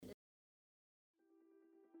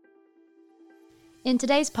In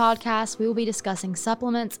today's podcast, we will be discussing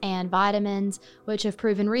supplements and vitamins, which have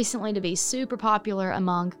proven recently to be super popular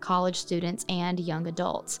among college students and young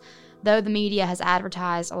adults. Though the media has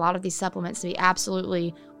advertised a lot of these supplements to be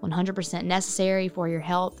absolutely 100% necessary for your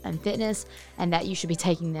health and fitness, and that you should be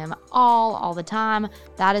taking them all the time,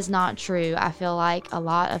 that is not true. I feel like a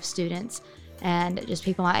lot of students and just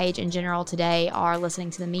people my age in general today are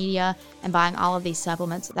listening to the media and buying all of these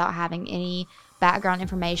supplements without having any background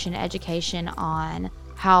information, education on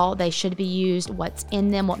how they should be used, what's in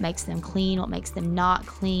them, what makes them clean, what makes them not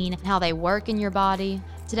clean, how they work in your body.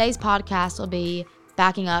 Today's podcast will be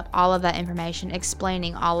backing up all of that information,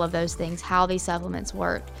 explaining all of those things, how these supplements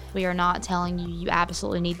work. We are not telling you you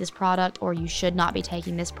absolutely need this product or you should not be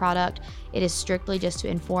taking this product. It is strictly just to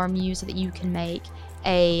inform you so that you can make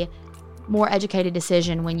a more educated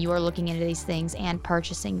decision when you are looking into these things and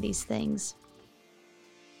purchasing these things.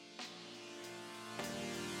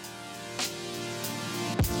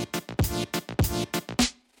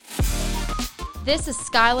 This is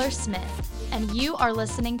Skylar Smith, and you are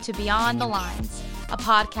listening to Beyond the Lines, a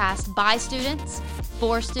podcast by students,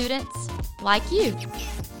 for students, like you.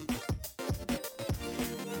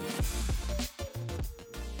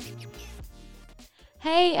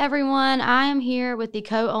 Hey everyone, I am here with the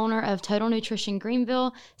co-owner of Total Nutrition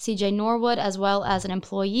Greenville, CJ Norwood, as well as an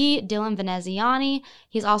employee, Dylan Veneziani.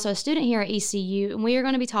 He's also a student here at ECU, and we are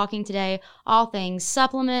going to be talking today all things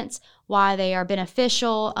supplements, why they are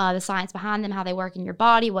beneficial, the science behind them, how they work in your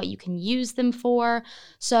body, what you can use them for.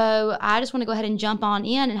 So I just want to go ahead and jump on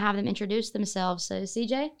in and have them introduce themselves. So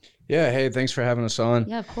CJ? Yeah, hey, thanks for having us on.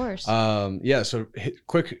 Yeah, of course. So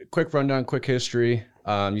quick rundown, quick history.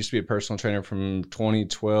 Used to be a personal trainer from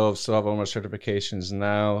 2012, still have all my certifications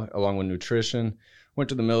now, along with nutrition. Went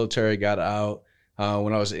to the military, got out.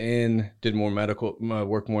 When I was in, did more medical,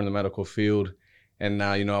 work more in the medical field. And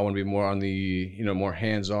now, I want to be more on the, more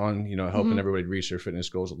hands-on, helping everybody reach their fitness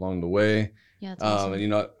goals along the way. Yeah, that's awesome.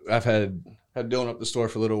 And, I've had Dylan up the store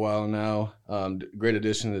for a little while now. Great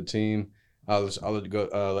addition to the team. I'll let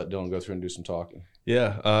Dylan go through and do some talking.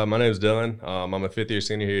 Yeah, my name is Dylan. I'm a fifth-year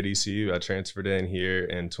senior here at ECU. I transferred in here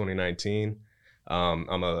in 2019. I'm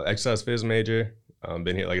an exercise phys major.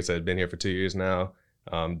 Been here, like I said, been here for 2 years now.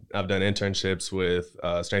 I've done internships with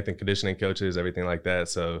strength and conditioning coaches, everything like that.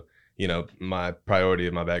 So, my priority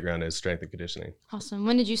of my background is strength and conditioning. Awesome.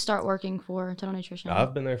 When did you start working for Total Nutrition?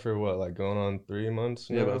 I've been there for going on 3 months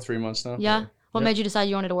now? Yeah, about 3 months now. Yeah. What made you decide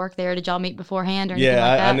you wanted to work there? Did y'all meet beforehand or anything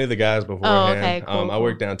like that? I knew the guys beforehand. Oh, okay, cool. I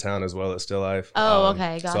worked downtown as well at Still Life. Oh,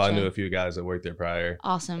 okay, gotcha. So I knew a few guys that worked there prior.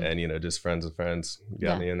 Awesome. And, just friends of friends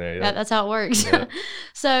got me in there. Yeah. That's how it works. Yeah.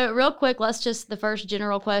 So real quick, the first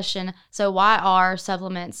general question. So why are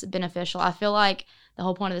supplements beneficial? I feel like the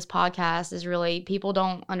whole point of this podcast is really people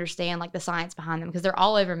don't understand the science behind them because they're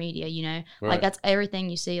all over media, Right. That's everything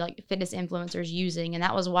you see fitness influencers using. And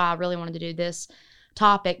that was why I really wanted to do this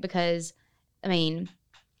topic because, I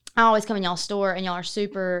always come in y'all's store and y'all are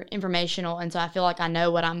super informational. And so I feel like I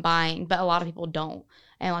know what I'm buying, but a lot of people don't.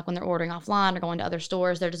 And when they're ordering offline or going to other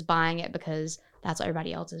stores, they're just buying it because that's what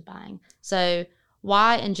everybody else is buying. So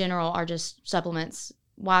why in general are just supplements,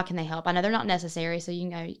 why can they help? I know they're not necessary, so you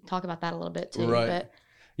can go talk about that a little bit too. Right. But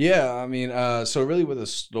Yeah, so really with the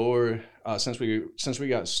store, since we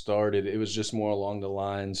got started, it was just more along the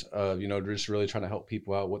lines of, just really trying to help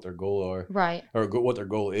people out what their goal are. Right. Or what their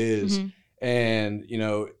goal is. Mm-hmm. And,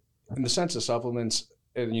 in the sense of supplements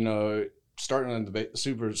and, starting on the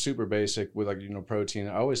super basic with protein,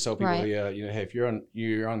 I always tell people, Right. hey, if you're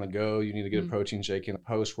on the go, you need to get a protein shake in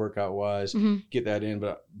post workout wise, get that in.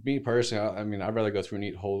 But me personally, I'd rather go through and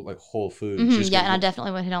eat whole foods. And I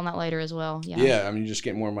definitely want to hit on that later as well. Yeah. Yeah, you just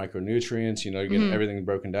get more micronutrients, you get everything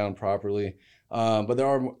broken down properly. But there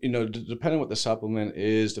are, depending what the supplement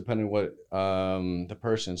is, depending what the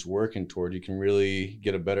person's working toward, you can really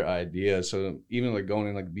get a better idea. So even going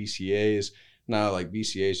in BCAAs, now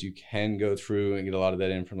BCAAs, you can go through and get a lot of that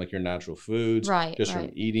in from your natural foods, right? Just right.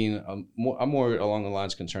 from eating. I'm more along the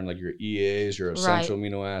lines concerned your EAs, your essential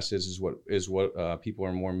amino acids is what people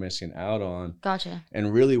are more missing out on. Gotcha.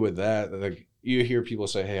 And really with that, you hear people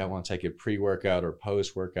say, "Hey, I want to take it pre-workout or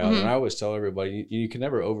post-workout," and I always tell everybody you can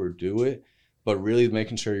never overdo it. But really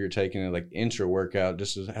making sure you're taking it intra-workout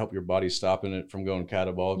just to help your body stopping it from going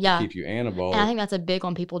catabolic to keep you anabolic. And I think that's a big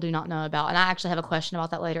one people do not know about. And I actually have a question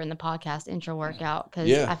about that later in the podcast, intra-workout,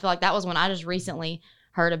 because I feel like that was one I just recently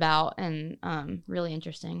heard about and really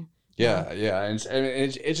interesting. Yeah. And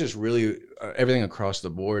it's just really everything across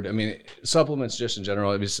the board. Supplements just in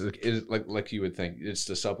general, it's like you would think, it's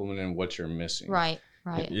the supplement and what you're missing. Right.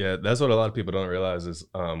 Right. Yeah, that's what a lot of people don't realize is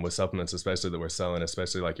with supplements, especially that we're selling,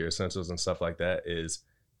 especially your essentials and stuff like that, is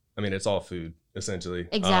I mean, it's all food essentially.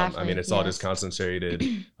 Exactly. I mean, it's all Yes. just concentrated,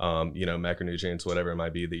 macronutrients, whatever it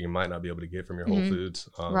might be that you might not be able to get from your whole foods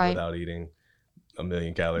Right. without eating a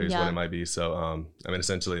million calories, Yeah. what it might be. So, I mean,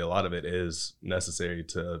 essentially a lot of it is necessary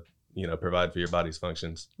to, provide for your body's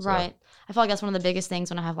functions. So, Right. I feel like that's one of the biggest things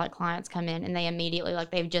when I have like clients come in and they immediately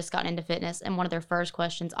like they've just gotten into fitness and one of their first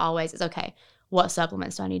questions always is, okay, what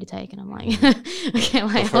supplements do I need to take? And I'm like, okay,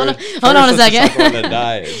 like hold on a First, let's second. just talk about the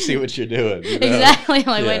diet and see what you're doing. you know? Exactly.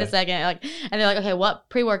 Like, wait Yeah. a second. Like, and they're like, okay, what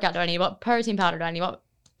pre-workout do I need? What protein powder do I need? What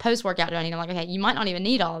post-workout do I need? I'm like, okay, you might not even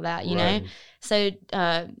need all of that, you know? Right. So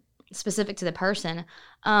specific to the person.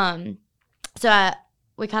 We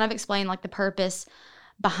kind of explained like the purpose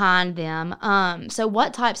behind them. So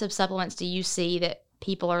what types of supplements do you see that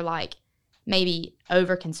people are like maybe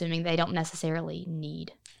over consuming they don't necessarily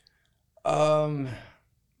need?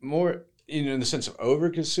 More, in the sense of over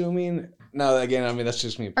consuming. No, again, I mean, that's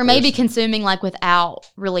just me. Or maybe personally. consuming like without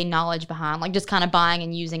really knowledge behind, like just kind of buying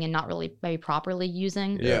and using and not really maybe properly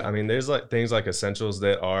using. Yeah, Yeah. I mean, there's like things like essentials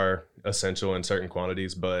that are essential in certain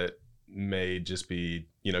quantities, but may just be,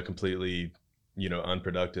 completely,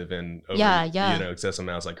 unproductive and over, Yeah. excessive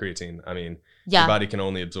amounts like creatine. I mean, Yeah. your body can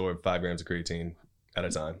only absorb 5 grams of creatine at a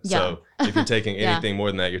time. Yeah. So if you're taking Yeah. anything more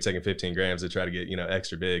than that, you're taking 15 grams to try to get,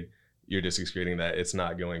 extra big. You're just excreting that. It's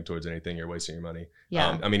not going towards anything. You're wasting your money.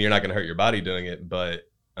 Yeah. I mean, you're not going to hurt your body doing it, but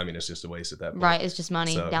I mean, it's just a waste at that point. Right. It's just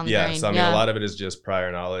money So, down the yeah. drain. So I mean, a lot of it is just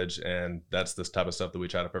prior knowledge, and that's the type of stuff that we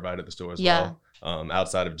try to provide at the store as Yeah. well.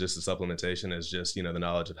 Outside of just the supplementation is just, the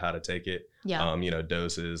knowledge of how to take it, Yeah.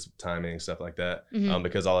 doses, timing, stuff like that. Mhm.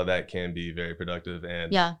 Because all of that can be very productive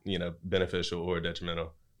and, Yeah. beneficial or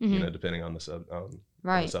detrimental, Mhm. depending on the on the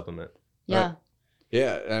Right. supplement. Yeah. Right.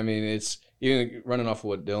 Yeah, I mean, it's even running off of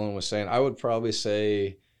what Dylan was saying. I would probably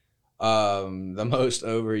say the most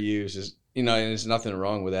overused is, and there's nothing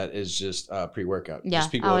wrong with that, is just pre-workout. Yeah.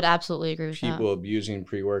 Just I would absolutely agree with people abusing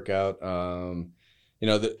pre-workout.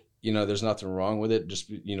 There's nothing wrong with it. Just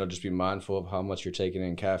be mindful of how much you're taking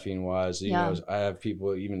in caffeine wise. Yeah. I have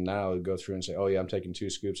people even now go through and say, "Oh yeah, I'm taking 2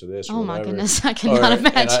 scoops of this." that. Or Oh my whatever. goodness. I cannot And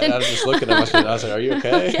imagine. I was just looking at myself. I was like, "Are you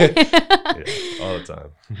okay?" Okay. Yeah, all the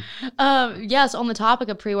time. So on the topic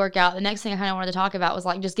of pre-workout, the next thing I kind of wanted to talk about was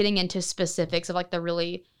like just getting into specifics of like the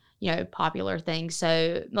really, popular things.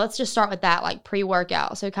 So let's just start with that, like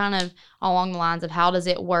pre-workout. So kind of along the lines of how does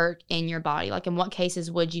it work in your body? Like in what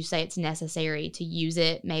cases would you say it's necessary to use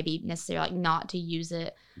it? Maybe necessary like not to use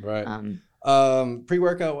it. Right.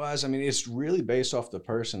 Pre-workout wise, I mean, it's really based off the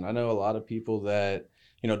person. I know a lot of people that,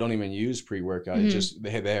 don't even use pre-workout. Mhm. It's just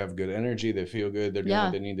they have good energy, they feel good, they're doing Yeah,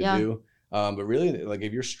 what they need to yeah. do. But really, like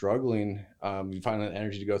if you're struggling, you find that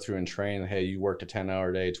energy to go through and train. Hey, you worked a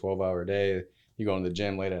 10-hour day, 12-hour day, you go to the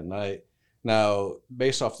gym late at night. Now,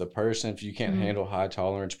 based off the person, if you can't Mhm. handle high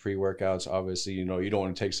tolerance pre-workouts, obviously, you don't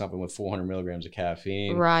want to take something with 400 milligrams of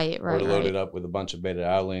caffeine. Right. Or to load Right. it up with a bunch of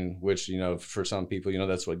beta-alanine, which, for some people,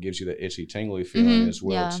 that's what gives you the itchy, tingly feeling Mhm, as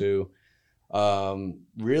well, yeah. too.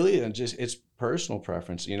 Really, and just it's personal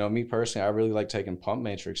preference. Me personally, I really like taking pump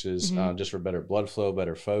matrices Mhm. just for better blood flow,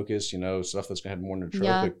 better focus, stuff that's going to have more nootropic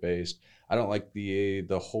Yeah. based. I don't like the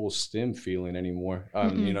whole stim feeling anymore.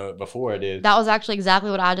 Mm-mm. Before I did. That was actually exactly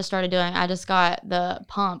what I just started doing. I just got the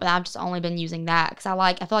pump and I've just only been using that because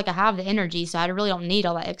I feel like I have the energy, so I really don't need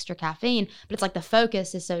all that extra caffeine, but it's like the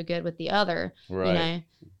focus is so good with the other, Right.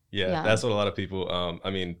 Yeah, Yeah. that's what a lot of people,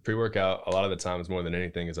 pre-workout, a lot of the times more than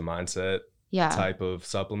anything is a mindset Yeah. type of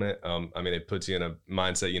supplement. It puts you in a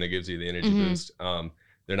mindset, gives you the energy Mhm. boost.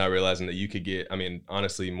 They're not realizing that you could get,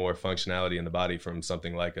 honestly, more functionality in the body from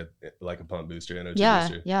something like a pump booster, an O2 Yeah.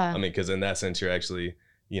 booster. Yeah. Because in that sense, you're actually,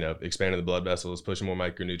 expanding the blood vessels, pushing more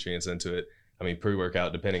micronutrients into it.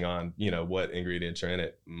 Pre-workout, depending on, what ingredients are in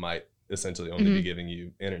it, might essentially only be giving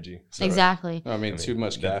you energy. So, Exactly. Too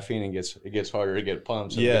much caffeine and it gets harder to get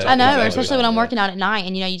pumped. So it Yeah. gets I know, exactly especially when I'm that. working out at night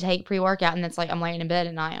and you take pre-workout and it's like I'm laying in bed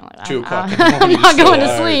at night. I'm like, 2 o'clock in the I'm morning, not you're going to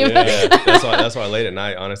still sleep. wired, Yeah, that's why late at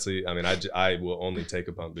night, honestly, I will only take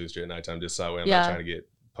a pump booster at nighttime just so that way I'm Yeah. not trying to get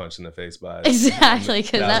punched in the face by Exactly,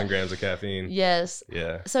 'cause 1,000 grams of caffeine. Yes.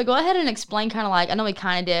 Yeah. So go ahead and explain kind of like, I know we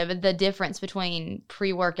kind of did, but the difference between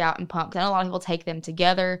pre-workout and pump. 'Cause I know a lot of people take them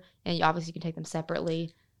together and you obviously can take them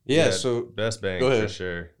separately. Yeah, so best bang go ahead. for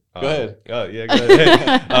sure. Go ahead. Oh yeah, go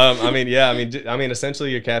ahead. Essentially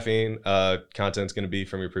your caffeine content's going to be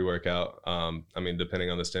from your pre-workout. Depending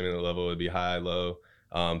on the stimulant level, it'd be high, low.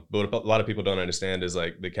 But what a lot of people don't understand is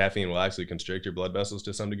like the caffeine will actually constrict your blood vessels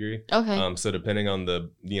to some degree. Okay. So depending on the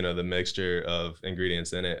mixture of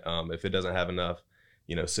ingredients in it, if it doesn't have enough,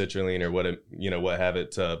 citrulline or what have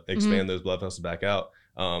it to expand those blood vessels back out,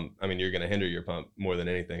 you're going to hinder your pump more than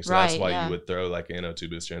anything. So that's Right, why yeah. you would throw like an NO2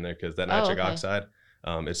 booster in there, because that Oh, nitric okay. oxide,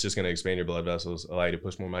 It's just going to expand your blood vessels, allow you to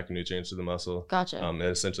push more micronutrients to the muscle. Gotcha. And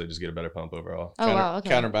essentially just get a better pump overall. Oh, wow. Okay.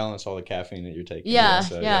 Counterbalance all the caffeine that you're taking. Yeah.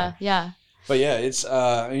 So, Yeah. But yeah, it's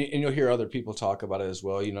and you'll hear other people talk about it as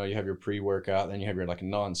well. You know, you have your pre-workout, then you have your like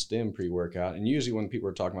non-stim pre-workout, and usually when people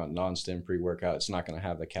are talking about non-stim pre-workout, it's not going to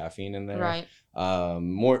have the caffeine in there. Right.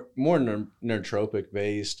 More nootropic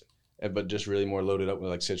based, but just really more loaded up with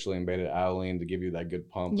like citrulline, beta alanine to give you that good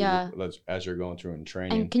pump. Yeah. As you're going through in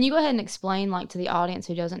training. And can you go ahead and explain, like, to the audience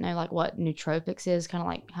who doesn't know, like, what nootropics is, kind of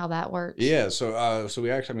like how that works? Yeah. So we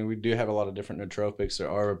actually, I mean, we do have a lot of different nootropics. There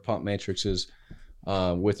are pump matrices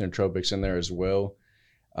with nootropics in there as well.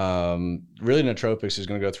 Really, nootropics is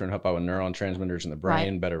going to go through and help out with neuron transmitters in the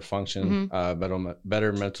brain, better function,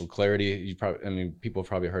 better mental clarity. People have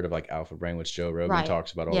probably heard of like Alpha Brain, which Joe Rogan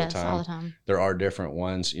talks about all the time. All the time. There are different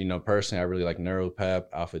ones. You know, personally, I really like Neuropep,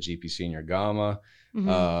 Alpha GPC, and your Gamma.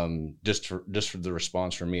 Just for the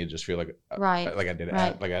response for me, just feel like I did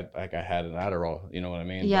like I had an Adderall. You know what I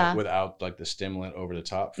mean? Yeah. But without like the stimulant over the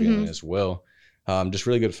top feeling as well. Just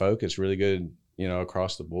really good focus, really good. You know,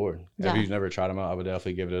 across the board. Yeah. If you've never tried them out, I would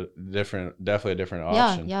definitely give it definitely a different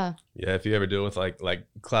option. Yeah. If you ever deal with like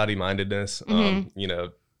cloudy mindedness, you know,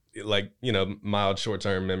 like, you know, mild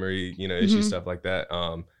short-term memory, you know, issues, stuff like that.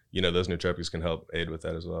 You know, those nootropics can help aid with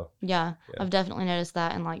that as well. Yeah. I've definitely noticed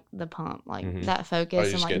that in like the pump, like that focus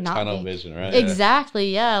you just and like get not tunnel vision, right?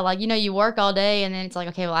 Exactly. Yeah. Like, you know, you work all day and then it's like,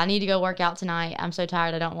 okay, well, I need to go work out tonight. I'm so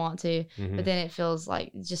tired, I don't want to. But then it feels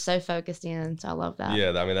like just so focused in. So I love that.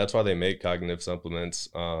 Yeah, I mean, that's why they make cognitive supplements.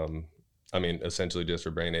 I mean, essentially just for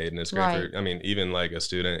brain aid, and it's great for, I mean, even like a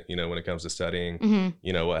student, you know, when it comes to studying,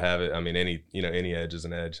 you know, what have it. I mean, any edge is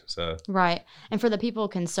an edge. So right. And for the people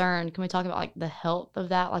concerned, can we talk about like the health of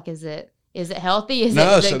that? Like, is it healthy? Is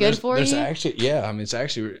it good for you? Actually, yeah, I mean, it's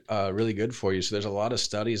actually really good for you. So there's a lot of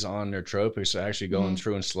studies on nootropics actually going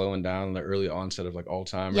through and slowing down the early onset of like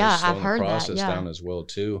Alzheimer's, slowing I've heard the process that, down as well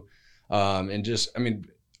too. And just, I mean,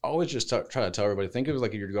 always just try to tell everybody, think of it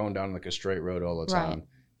like you're going down like a straight road all the time. Right.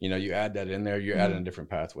 You know, you add that in there, you're adding a different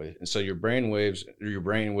pathway. And so your brain waves, your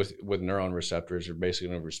brain with neuron receptors are basically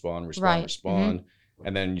going to respond.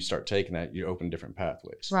 And then you start taking that, you open different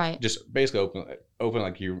pathways. Right. Just basically open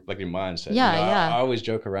like your mindset. Yeah, you know, yeah. I always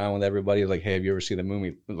joke around with everybody like, hey, have you ever seen the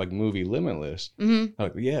movie Limitless?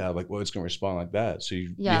 Like, yeah, like, well, it's going to respond like that. So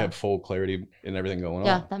you have full clarity and everything going on.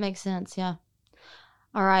 Yeah, that makes sense. Yeah.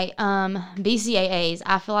 All right. BCAAs.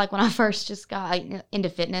 I feel like when I first just got into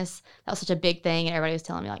fitness, that was such a big thing, and everybody was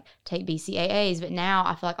telling me like take BCAAs. But now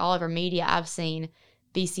I feel like all over media I've seen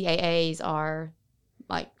BCAAs are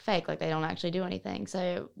like fake, like they don't actually do anything.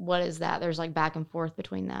 So what is that? There's like back and forth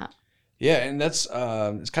between that. Yeah, and that's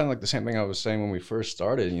it's kind of like the same thing I was saying when we first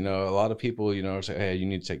started. You know, a lot of people, you know, say, hey, you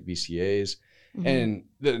need to take BCAAs. And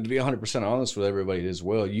to be 100% honest with everybody as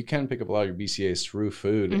well, you can pick up a lot of your BCAAs through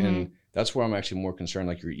food, and that's where I'm actually more concerned,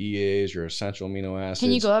 like your EAs, your essential amino acids.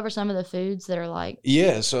 Can you go over some of the foods that are like?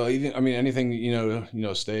 Yeah, so even, I mean, anything, you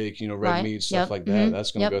know, steak, you know, red meat, stuff like that,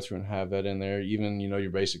 that's going to go through and have that in there. Even, you know,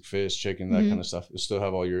 your basic fish, chicken, that kind of stuff, it still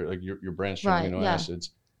have all your, like your branched amino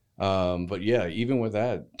acids. But yeah, even with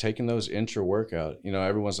that, taking those intra-workout, you know,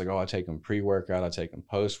 everyone's like, oh, I take them pre-workout, I take them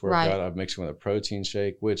post-workout, I mix them with a protein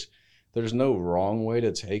shake, which there's no wrong way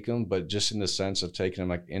to take them, but just in the sense of taking them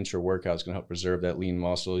like intra-workout is going to help preserve that lean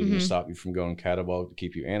muscle. You can stop you from going catabolic to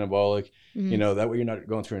keep you anabolic. You know, that way you're not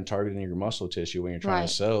going through and targeting your muscle tissue when you're trying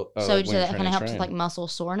to sell. So that kind of helps with like muscle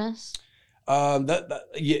soreness?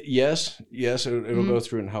 Yes, it'll go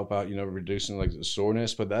through and help out, you know, reducing like the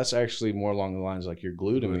soreness, but that's actually more along the lines like your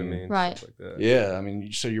glutamine. Right. Stuff like that. Yeah, I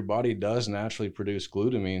mean, so your body does naturally produce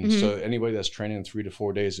glutamine. So anybody that's training 3 to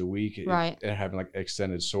 4 days a week and having like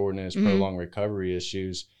extended soreness, prolonged recovery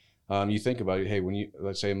issues, you think about it, hey, when you,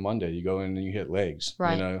 let's say Monday, you go in and you hit legs,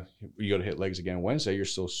 you know, you go to hit legs again Wednesday, you're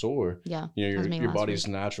still sore. Yeah. You know, your body's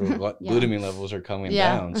natural glutamine levels are coming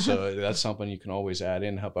down. So that's something you can always add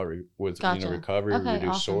in, help out with, you know, recovery,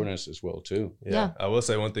 reduce soreness as well too. Yeah. I will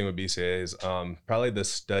say one thing with BCAAs, probably the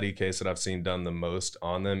study case that I've seen done the most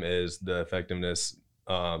on them is the effectiveness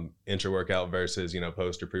intra-workout versus, you know,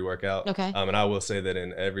 post or pre-workout. Okay. And I will say that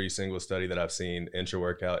in every single study that I've seen,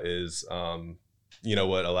 intra-workout is you know,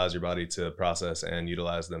 what allows your body to process and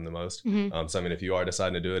utilize them the most. So, I mean, if you are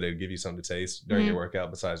deciding to do it, it'll give you something to taste during your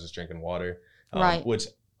workout besides just drinking water, which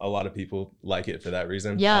a lot of people like it for that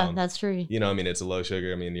reason. Yeah, that's true. You know, I mean, it's a low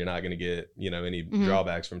sugar. I mean, you're not going to get, you know, any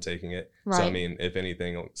drawbacks from taking it. So, I mean, if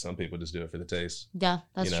anything, some people just do it for the taste. Yeah,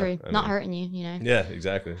 that's true. Not hurting you, you know. Yeah,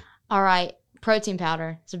 exactly. All right. Protein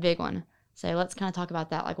powder. It's a big one. So let's kind of talk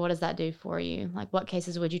about that. Like, what does that do for you? Like, what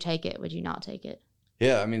cases would you take it? Would you not take it?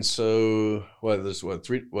 Yeah, I mean, so there's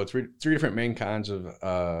three different main kinds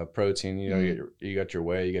of protein. You know, you got your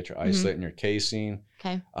whey, you got your isolate, and your casein.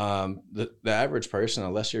 Okay. The average person,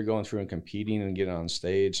 unless you're going through and competing and getting on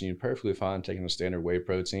stage, you're perfectly fine taking a standard whey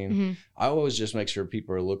protein. I always just make sure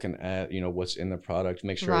people are looking at, you know, what's in the product,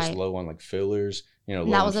 make sure it's low on like fillers, you know,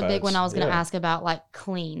 and that was a big fats. one I was going to ask about, like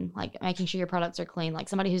clean, like making sure your products are clean. Like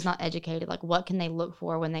somebody who's not educated, like what can they look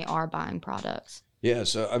for when they are buying products? Yeah,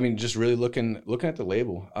 so I mean, just really looking at the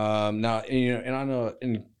label. Now, you know, and I know,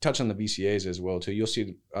 and touch on the BCAAs as well too. You'll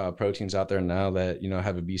see proteins out there now that, you know,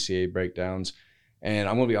 have a BCAA breakdowns, and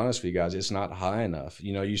I'm gonna be honest with you guys, it's not high enough.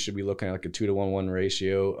 You know, you should be looking at like a 2-to-1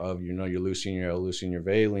 ratio of, you know, your leucine, your L-leucine, your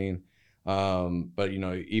valine. But you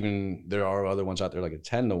know, even there are other ones out there like a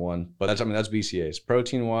 10-to-1. But that's BCAAs.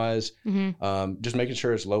 Protein wise, just making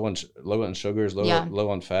sure it's low on sugars, low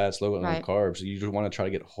on fats, low on carbs. You just want to try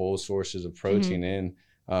to get whole sources of protein in.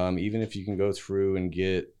 Even if you can go through and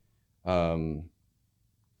get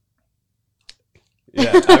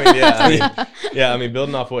I mean,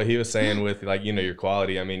 building off what he was saying with, like, you know, your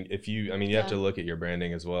quality. I mean, you have to look at your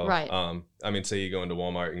branding as well. Right. I mean, say you go into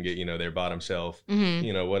Walmart and get, you know, their bottom shelf,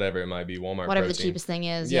 you know, whatever it might be, Walmart whatever protein. the cheapest thing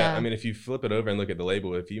is. Yeah. I mean, if you flip it over and look at the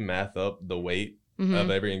label, if you math up the weight of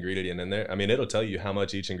every ingredient in there, I mean, it'll tell you how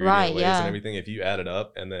much each ingredient weighs and everything. If you add it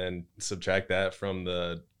up and then subtract that from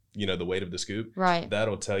the, you know, the weight of the scoop,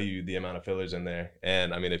 that'll tell you the amount of fillers in there.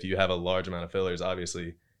 And I mean, if you have a large amount of fillers,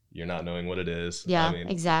 obviously you're not knowing what it is. Yeah, I mean,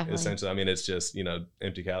 exactly. Essentially, I mean, it's just, you know,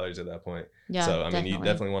 empty calories at that point. Yeah, so I mean, you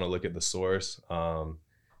definitely want to look at the source.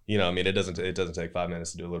 You know, I mean, it doesn't take 5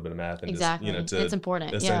 minutes to do a little bit of math and just, you know, to it's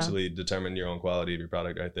important. Essentially determine your own quality of your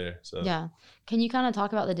product right there. So yeah, can you kind of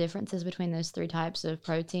talk about the differences between those three types of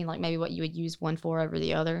protein, like maybe what you would use one for over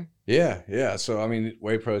the other? Yeah. So I mean,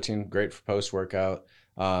 whey protein, great for post workout.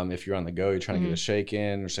 If you're on the go, you're trying to get a shake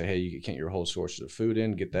in, or say, hey, you can't get your whole sources of food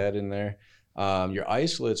in, get that in there. Your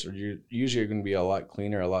isolates are usually going to be a lot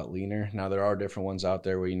cleaner, a lot leaner. Now there are different ones out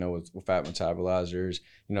there where, you know, with fat metabolizers,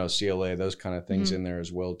 you know, CLA, those kind of things in there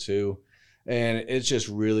as well too. And it's just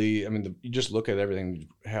really, I mean, you just look at everything,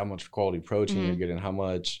 how much quality protein you're getting, how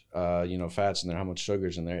much, you know, fats in there, how much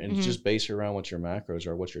sugars in there, and just base it around what your macros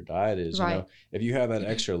are, what your diet is. You know, if you have that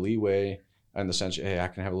extra leeway in the sense, hey, I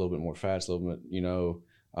can have a little bit more fats, a little bit, you know,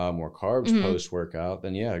 more carbs post workout,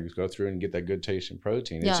 then just go through and get that good tasting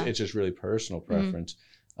protein. It's just really personal preference.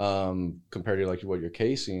 Compared to like what your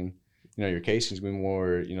casein, you know, your casein is going to be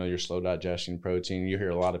more, you know, your slow digesting protein. You hear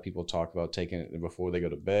a lot of people talk about taking it before they go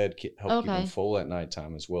to bed, help keep them full at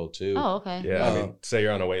nighttime as well too. Oh, okay. Yeah, I mean, say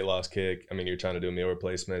you're on a weight loss kick. I mean, you're trying to do meal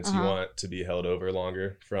replacements. You want to be held over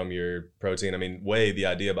longer from your protein. I mean, whey, the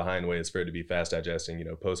idea behind whey is for it to be fast digesting, you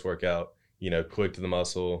know, post workout, you know, quick to the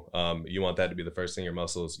muscle. You want that to be the first thing your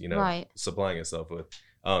muscles, you know, supplying itself with.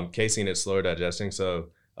 Casein is slower digesting. So,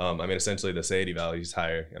 I mean, essentially the satiety value is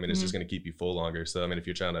higher. I mean, it's just going to keep you full longer. So, I mean, if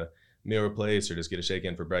you're trying to meal replace or just get a shake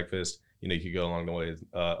in for breakfast, you know, you could go along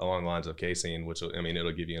the lines of casein, which will, I mean,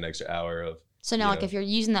 it'll give you an extra hour of. So now, like, if you're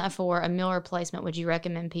using that for a meal replacement, would you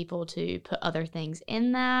recommend people to put other things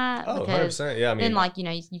in that? Oh, because 100%. Yeah, I mean, then, like, you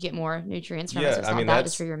know, you get more nutrients from it. So it's not that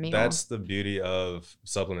just for your meal. That's the beauty of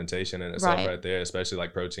supplementation in itself right there, especially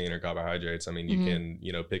like protein or carbohydrates. I mean, you can,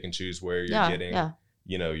 you know, pick and choose where you're getting,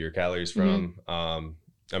 you know, your calories from.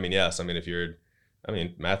 I mean, yes. I mean, if you're,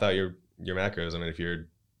 math out your macros. I mean, if you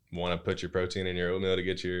want to put your protein in your oatmeal to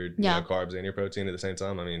get your you know, carbs and your protein at the same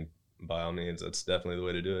time, I mean, by all means, that's definitely the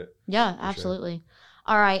way to do it. Yeah, absolutely.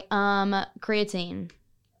 Sure. All right. Creatine.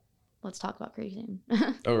 Let's talk about creatine.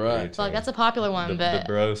 All right. So, like, that's a popular one, but the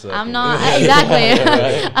bro I'm not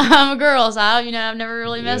exactly. I'm a girl, so I've never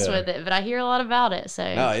really messed with it, but I hear a lot about it.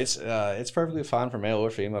 So no, it's perfectly fine for male or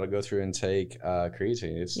female to go through and take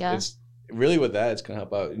creatine. It's really with that, it's going to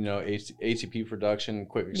help out, you know, ATP production,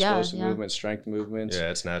 quick explosive movement, strength movements. Yeah,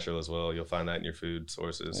 it's natural as well. You'll find that in your food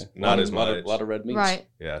sources. Not as much. A lot of red meats. Right.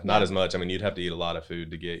 Yeah, not as much. I mean, you'd have to eat a lot of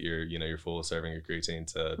food to get your, you know, your full serving of creatine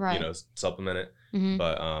to, you know, supplement it.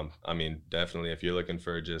 But, I mean, definitely if you're looking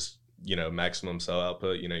for just, you know, maximum cell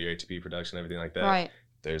output, you know, your ATP production, everything like that.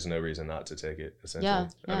 There's no reason not to take it, essentially.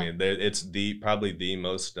 I mean, it's probably the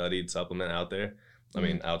most studied supplement out there. I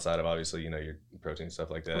mean, outside of obviously, you know, your protein, stuff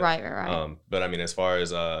like that. Right. But I mean, as far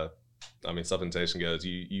as, supplementation goes,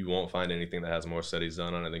 you won't find anything that has more studies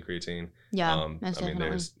done on it than creatine. Yeah. I mean,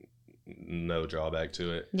 there's no drawback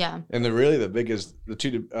to it. Yeah. And the biggest, the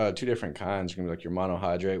two different kinds are going to be like your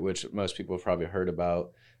monohydrate, which most people have probably heard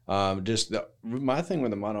about. My thing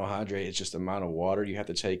with the monohydrate is just the amount of water you have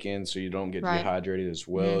to take in so you don't get dehydrated as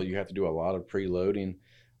well. You have to do a lot of preloading.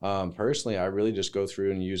 Personally, I really just go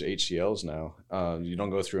through and use HCLs now. You don't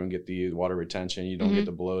go through and get the water retention. You don't get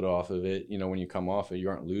the bloat off of it. You know, when you come off it, you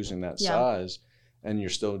aren't losing that size. And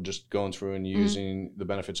you're still just going through and using the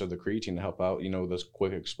benefits of the creatine to help out, you know, those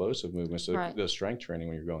quick explosive movements, the strength training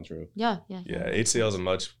when you're going through. Yeah, HCL is a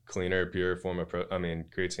much cleaner, pure form of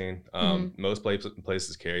creatine. Most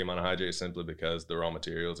places carry monohydrate simply because the raw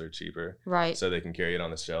materials are cheaper. Right. So they can carry it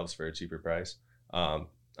on the shelves for a cheaper price. I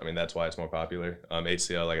mean, that's why it's more popular.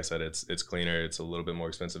 HCL, like I said, it's cleaner. It's a little bit more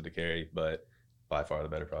expensive to carry, but by far the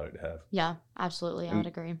better product to have. Yeah, absolutely. I would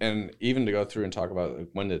agree. And even to go through and talk about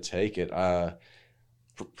when to take it,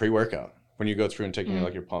 pre-workout, when you go through and take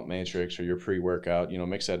like your pump matrix or your pre-workout, you know,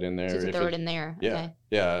 mix that in there. So throw it in there. Yeah. Okay.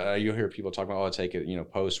 Yeah. You'll hear people talking about, I take it, you know,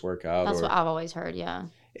 post-workout. That's what I've always heard. Yeah.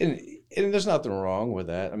 And there's nothing wrong with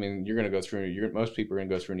that. I mean, you're going to go through, most people are going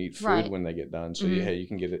to go through and eat food when they get done. So you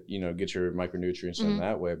can get it, you know, get your micronutrients in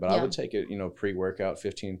that way. But I would take it, you know, pre-workout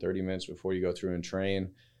 15, 30 minutes before you go through and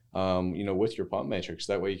train. You know, with your pump matrix.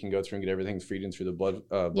 That way you can go through and get everything feeding through the blood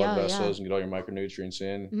vessels and get all your micronutrients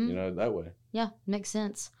in, you know, that way. Yeah, makes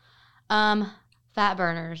sense. Fat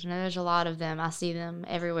burners. I know there's a lot of them. I see them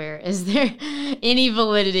everywhere. Is there any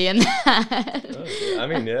validity in that? I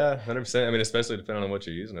mean, yeah, 100%. I mean, especially depending on what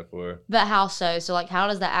you're using it for. But how so? So, like, how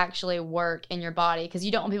does that actually work in your body? Because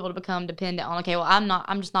you don't want people to become dependent on, okay, well,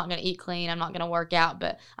 I'm just not going to eat clean. I'm not going to work out,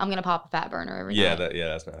 but I'm going to pop a fat burner every night.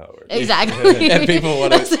 That's not how it works. Exactly. And people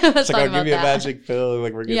want to, it's like, I'll give you a magic pill,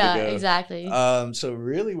 like we're good to go. Yeah, exactly. So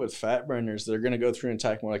really with fat burners, they're going to go through and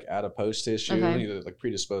attack more like adipose tissue, either like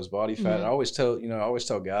predisposed body fat. I always tell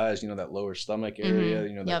guys, you know, that lower stomach area,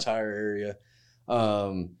 you know, that tire area,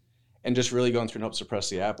 and just really going through and help suppress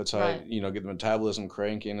the appetite, you know, get the metabolism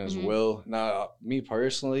cranking as well. Now, me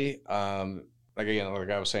personally, like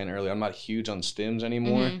I was saying earlier, I'm not huge on stims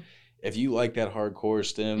anymore. If you like that hardcore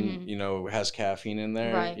stim, you know, has caffeine in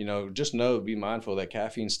there, you know, just be mindful that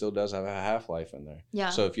caffeine still does have a half-life in there. Yeah.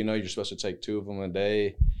 So if you know you're supposed to take 2 of them a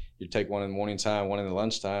day, you take one in the morning time, one in the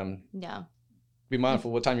lunchtime. Yeah. Be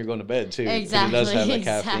mindful what time you're going to bed too. Exactly. It does have that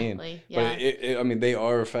caffeine. Yeah. But I mean, they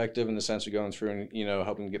are effective in the sense of going through and, you know,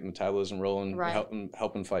 helping get metabolism rolling,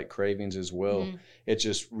 helping fight cravings as well. It's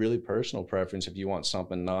just really personal preference. If you want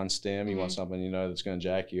something non-stim, you want something, you know, that's going to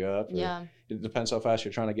jack you up. It depends how fast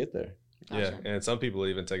you're trying to get there. Gotcha. Yeah, and some people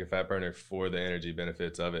even take a fat burner for the energy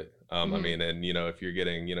benefits of it. I mean, and, you know, if you're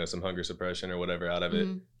getting, you know, some hunger suppression or whatever out of it,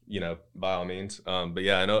 you know, by all means. But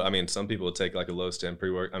yeah, I know, I mean, some people take like a low stim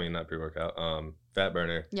fat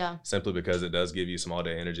burner. Yeah. Simply because it does give you some all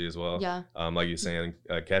day energy as well. Yeah. Like you're saying,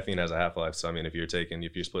 caffeine has a half-life. So, I mean, if you're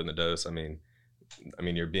splitting the dose, I mean,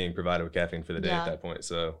 you're being provided with caffeine for the day at that point.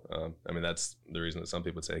 So, I mean, that's the reason that some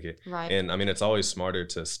people take it. Right. And I mean, it's always smarter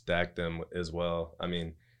to stack them as well. I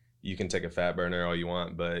mean, you can take a fat burner all you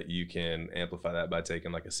want, but you can amplify that by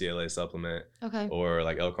taking like a CLA supplement or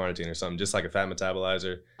like L-carnitine or something, just like a fat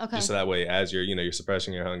metabolizer. Just so that way, as you're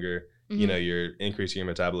suppressing your hunger, you know, you're increasing your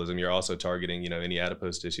metabolism. You're also targeting, you know, any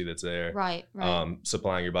adipose tissue that's there. Right.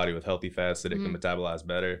 Supplying your body with healthy fats that it can metabolize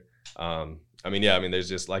better. I mean, yeah, I mean, there's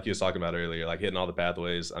just, like you was talking about earlier, like hitting all the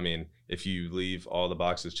pathways. I mean, if you leave all the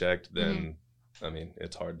boxes checked, then, I mean,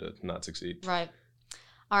 it's hard to not succeed. Right.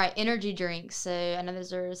 All right, energy drinks. So I know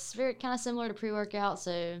those are very kind of similar to pre-workout.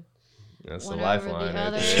 So that's the lifeline.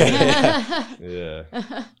 Yeah.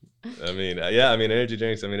 I mean, energy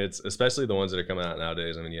drinks. I mean, it's especially the ones that are coming out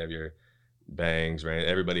nowadays. I mean, you have your Bangs, right?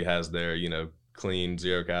 Everybody has their, you know, clean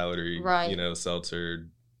 0 calorie, you know, seltzer,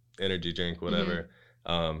 energy drink, whatever.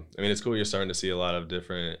 I mean, it's cool. You're starting to see a lot of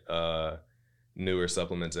different newer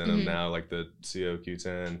supplements in them now, like the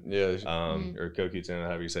CoQ10, or CoQ10,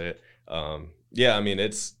 however you say it. Yeah, I mean,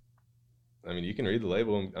 you can read the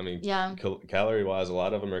label. I mean, calorie wise, a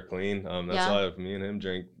lot of them are clean. That's why me and him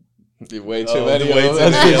drink way too many.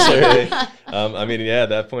 I mean, yeah, at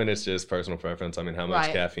that point, it's just personal preference. I mean, how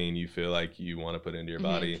much caffeine you feel like you want to put into your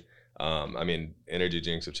body. I mean, energy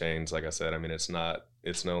drinks have changed. Like I said, I mean, it's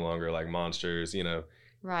no longer like Monsters, you know.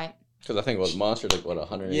 Right. Because I think Monster's like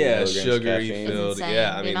 100 sugary filled.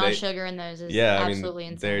 Yeah, I mean, the sugar in those is absolutely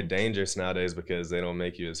insane. They're dangerous nowadays because they don't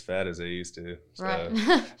make you as fat as they used to. So. Right,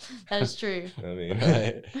 that is true. I mean,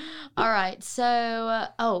 all right. So,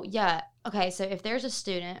 okay. So if there's a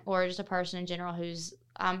student or just a person in general who's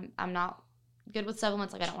I'm not good with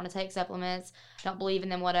supplements, like I don't want to take supplements, don't believe in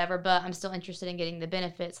them, whatever, but I'm still interested in getting the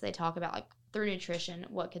benefits they talk about, like through nutrition.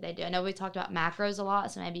 What could they do? I know we talked about macros a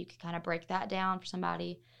lot, so maybe you could kind of break that down for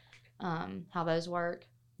somebody. How those work.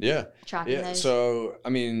 Yeah. tracking those? So, I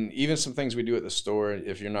mean, even some things we do at the store,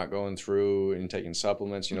 if you're not going through and taking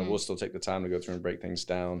supplements, you know, we'll still take the time to go through and break things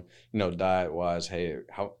down, you know, diet wise. Hey,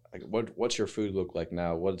 what's your food look like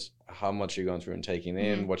now? How much are you going through and taking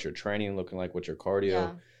in? What's your training looking like? What's your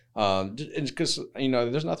cardio? Because, you know,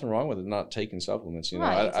 there's nothing wrong with it not taking supplements. You know,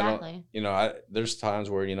 Right, I don't, you know, there's times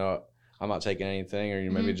where, you know, I'm not taking anything, or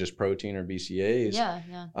you maybe just protein or BCAAs.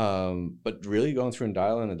 But really going through and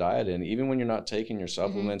dialing the diet in, even when you're not taking your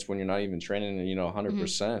supplements, when you're not even training, you know,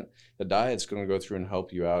 100%, the diet's going to go through and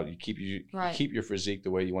help you out. You keep your physique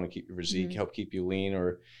the way you want to keep your physique, help keep you lean,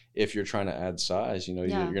 or if you're trying to add size, you know,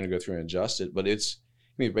 you're going to go through and adjust it. But it's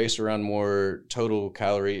based around more total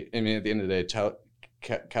calorie. I mean, at the end of the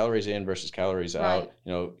day, calories in versus calories out.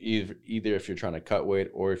 You know, either if you're trying to cut weight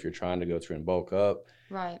or if you're trying to go through and bulk up.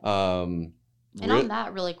 Right. And on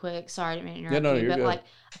that really quick, sorry, I didn't mean to interrupt you, but good. Like,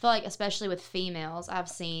 I feel like especially with females, I've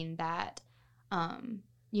seen that,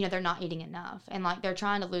 you know, they're not eating enough, and like they're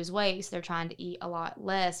trying to lose weight, so they're trying to eat a lot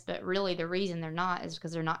less, but really the reason they're not is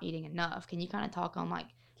because they're not eating enough. Can you kind of talk on like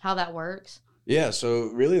how that works? Yeah, so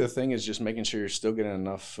really the thing is just making sure you're still getting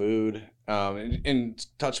enough food, and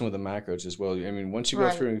touching with the macros as well. I mean, once you go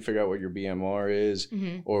through and figure out what your BMR is,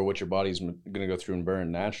 or what your body's going to go through and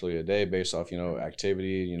burn naturally a day based off, you know,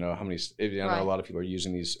 activity, you know, how many, I know a lot of people are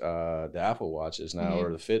using these, the Apple Watches now,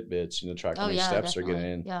 or the Fitbits, you know, track how many steps they're getting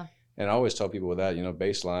in. Yeah. And I always tell people with that, you know,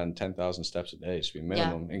 baseline 10,000 steps a day should be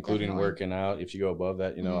minimum, including working out. If you go above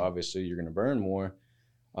that, you know, obviously you're going to burn more.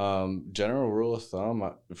 General rule of thumb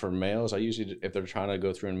for males, I usually, if they're trying to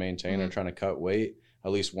go through and maintain or trying to cut weight,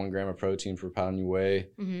 at least 1 gram of protein per pound you weigh.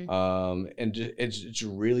 And it's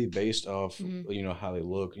really based off, you know, how they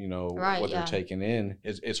look, you know, what they're taking in.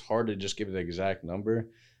 It's hard to just give it the exact number.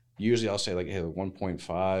 Usually I'll say like, hey,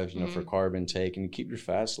 1.5, you know, for carb intake, and you keep your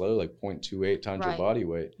fats low, like 0.28 times your body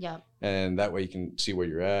weight. And that way you can see where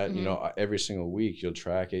you're at. You know, every single week you'll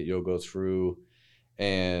track it, you'll go through.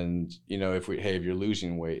 And, you know, if you're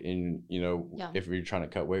losing weight and, you know, if you're trying to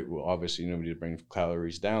cut weight, well, obviously, you know, we need to bring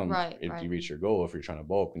calories down if you reach your goal. If you're trying to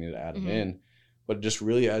bulk, we need to add them in. But just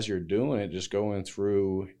really, as you're doing it, just going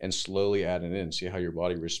through and slowly adding in, see how your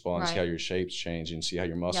body responds, see how your shapes change, and see how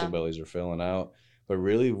your muscle bellies are filling out. But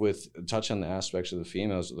really, with touch on the aspects of the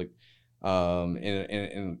females, like,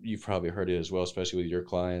 and you've probably heard it as well, especially with your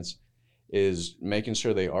clients, is making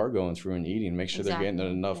sure they are going through and eating, make sure they're getting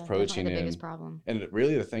enough protein in. The biggest problem. And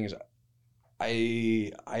really the thing is,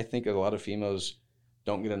 I think a lot of females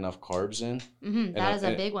don't get enough carbs in. That is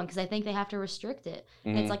a big one, because I think they have to restrict it.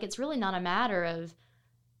 And it's like, it's really not a matter of,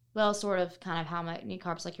 well, sort of kind of how many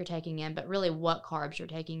carbs like you're taking in, but really what carbs you're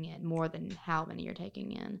taking in more than how many you're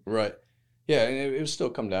taking in. Right. Yeah, and it would still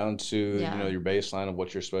come down to, you know, your baseline of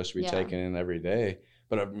what you're supposed to be taking in every day.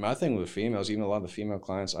 But my thing with females, even a lot of the female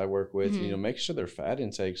clients I work with, you know, make sure their fat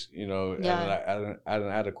intakes, you know, at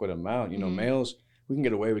an adequate amount. You know, males, we can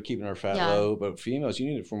get away with keeping our fat low, but females, you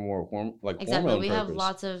need it for more hormone we have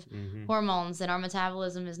lots of hormones, and our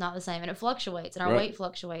metabolism is not the same, and it fluctuates, and our weight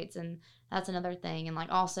fluctuates, and that's another thing. And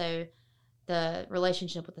like also the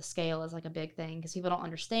relationship with the scale is like a big thing, because people don't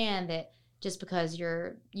understand that just because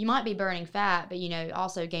you might be burning fat, but, you know,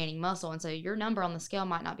 also gaining muscle. And so your number on the scale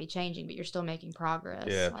might not be changing, but you're still making progress.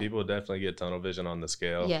 Yeah, like, people definitely get tunnel vision on the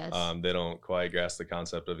scale. Yes. They don't quite grasp the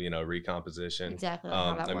concept of, you know, recomposition. Exactly.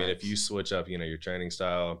 How that works. Mean, if you switch up, you know, your training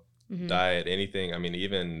style, diet, anything, I mean,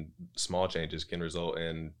 even small changes can result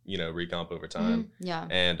in, you know, recomp over time. Yeah.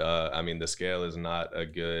 And, I mean, the scale is not a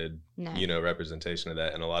good, you know, representation of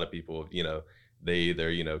that. And a lot of people, you know, they either,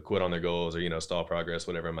 you know, quit on their goals or, you know, stall progress,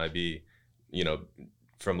 whatever it might be. You know,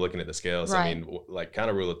 from looking at the scales, I mean, like, kind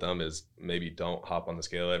of rule of thumb is maybe don't hop on the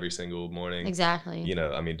scale every single morning. Exactly. You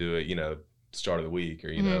know, I mean, do it, you know, start of the week, or,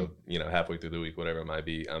 you know, halfway through the week, whatever it might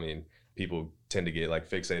be. I mean, people tend to get like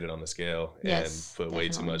fixated on the scale and put way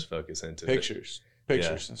too much focus into pictures.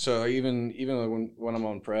 Yeah. So even when I'm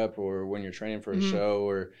on prep, or when you're training for a show,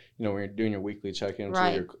 or, you know, when you're doing your weekly check-ins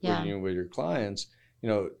with your clients, you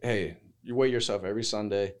know, hey, you weigh yourself every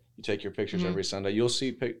Sunday. You take your pictures every Sunday. You'll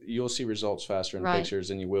see results faster in pictures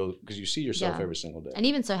than you will, because you see yourself every single day. And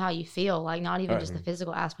even so, how you feel, like, not even just the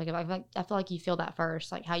physical aspect of it. I feel like you feel that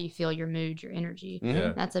first, like how you feel, your mood, your energy.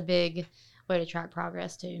 That's a big way to track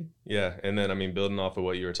progress too. Yeah, and then I mean, building off of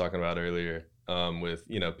what you were talking about earlier, with,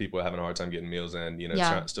 you know, people having a hard time getting meals in, you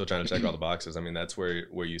know, still trying to check all the boxes. I mean, that's where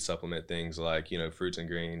you supplement things like, you know, fruits and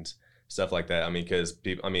greens, stuff like that. I mean, because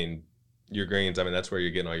people, I mean, your greens, I mean, that's where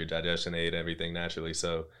you're getting all your digestion aid, everything naturally.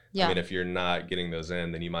 So, I mean, if you're not getting those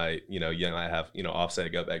in, then you might have, you know, offset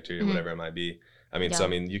gut bacteria, whatever it might be. I mean, so, I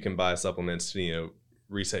mean, you can buy supplements to, you know,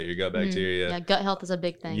 reset your gut bacteria. Yeah, gut health is a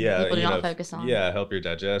big thing. People do not focus on. Yeah, help your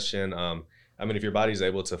digestion. I mean, if your body's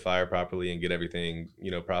able to fire properly and get everything,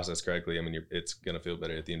 processed correctly, I mean, it's going to feel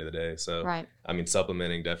better at the end of the day. So, Right. I mean,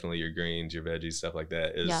 supplementing definitely your greens, your veggies, stuff like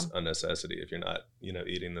that is a necessity if you're not,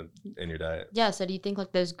 eating them in your diet. Yeah. So do you think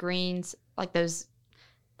like those greens, like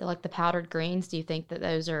the powdered greens, do you think that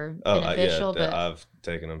those are beneficial? I've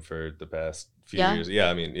taken them for the past few years.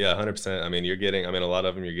 Yeah, I mean, 100%. I mean, a lot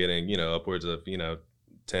of them you're getting, upwards of,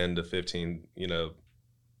 10 to 15,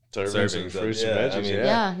 servings of fruits and veggies. I mean,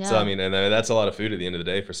 yeah. So I mean, and that's a lot of food at the end of the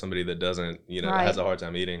day for somebody that doesn't, has a hard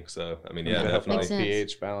time eating. So I mean, definitely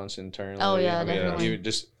pH balance internally. Oh yeah, definitely. Even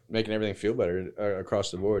just making everything feel better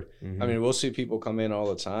across the board. I mean, we'll see people come in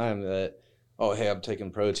all the time that, oh hey, I'm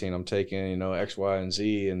taking protein, I'm taking X, Y, and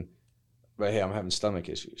Z, but hey, I'm having stomach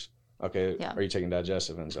issues. Okay, are you taking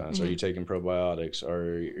digestive enzymes? Are you taking probiotics?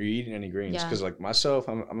 Are you eating any greens? Because like myself,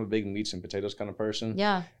 I'm a big meats and potatoes kind of person.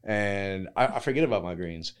 Yeah. And I forget about my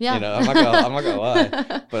greens. Yeah. I'm not gonna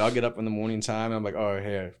lie. But I'll get up in the morning time and I'm like, oh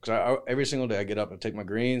here, because every single day I get up, I take my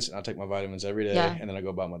greens, and I take my vitamins every day, and then I go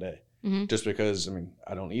about my day. Just because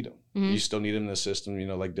I don't eat them. You still need them in the system.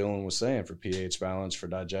 Like Dylan was saying, for pH balance, for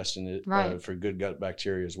digestion, for good gut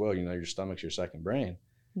bacteria as well. Your stomach's your second brain.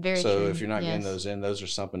 Very so true. If you're not getting those in, those are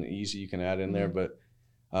something easy you can add in there. But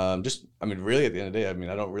really at the end of the day,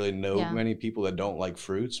 I don't really know many people that don't like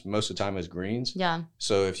fruits. Most of the time it's greens. Yeah.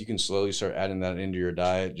 So if you can slowly start adding that into your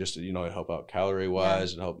diet, just to, it help out calorie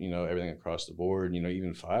wise, it help, everything across the board,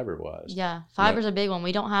 even fiber wise. Yeah. Fiber's a big one.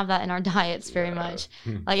 We don't have that in our diets very much.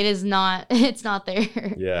 Like it's not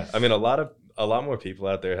there. Yeah. I mean, a lot more people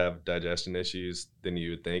out there have digestion issues than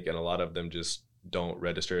you would think. And a lot of them just don't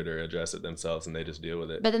register it or address it themselves, and they just deal with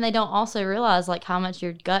it. But then they don't also realize like how much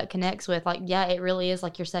your gut connects with, like, it really is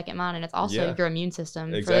like your second mind, and it's also your immune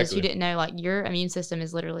system. Exactly. For those who didn't know, like your immune system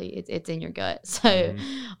is literally it's in your gut. So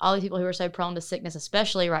all these people who are so prone to sickness,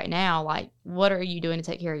 especially right now, like what are you doing to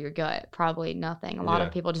take care of your gut? Probably nothing. A lot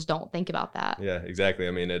of people just don't think about that. Yeah, exactly.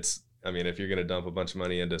 I mean, if you're going to dump a bunch of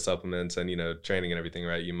money into supplements and, training and everything,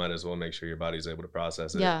 right, you might as well make sure your body's able to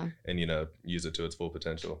process it and, use it to its full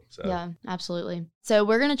potential. So. Yeah, absolutely. So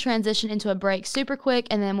we're going to transition into a break super quick.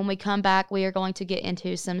 And then when we come back, we are going to get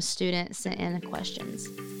into some student sent in questions.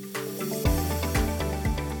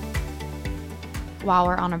 While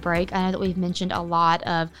we're on a break, I know that we've mentioned a lot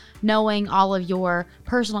of knowing all of your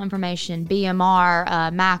personal information, BMR,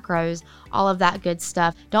 macros, all of that good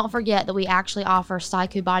stuff. Don't forget that we actually offer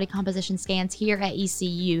Psycho body composition scans here at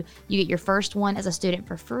ECU. You get your first one as a student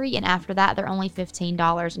for free, and after that, they're only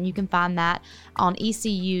 $15, and you can find that on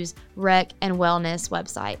ECU's Rec and Wellness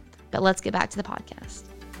website. But let's get back to the podcast.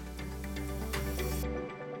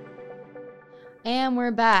 And we're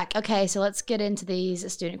back. Okay, so let's get into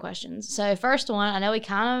these student questions. So first one, I know we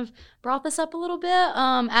kind of brought this up a little bit.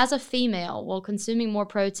 As a female, will consuming more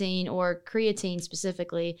protein or creatine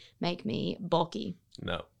specifically make me bulky?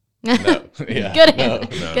 No. No. Yeah.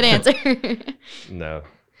 Good answer. No.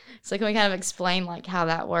 So can we kind of explain like how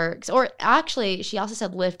that works? Or actually, she also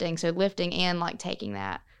said lifting. So lifting and like taking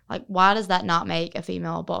that. Like, why does that not make a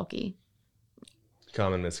female bulky?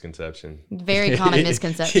 Common misconception. Very common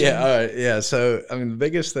misconception. Yeah. All right. Yeah. So, the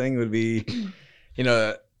biggest thing would be,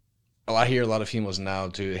 I hear a lot of females now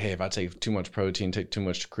too, hey, if I take too much protein, take too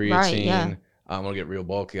much creatine, I'm going to get real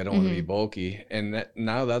bulky. I don't want to be bulky. And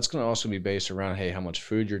that's going to also be based around, hey, how much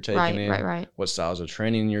food you're taking in, right. What styles of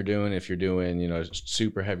training you're doing. If you're doing,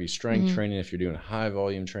 super heavy strength training, if you're doing high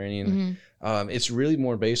volume training, it's really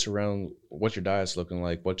more based around what your diet's looking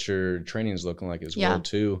like, what your training's looking like as well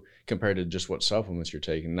too, compared to just what supplements you're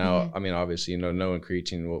taking. Now, obviously, knowing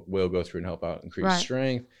creatine will go through and help out increase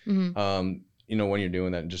strength. When you're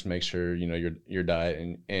doing that, just make sure your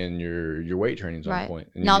diet and your weight training's on point.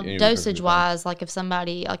 And now, dosage wise, like if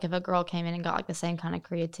a girl came in and got like the same kind of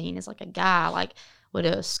creatine as like a guy, like would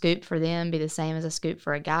a scoop for them be the same as a scoop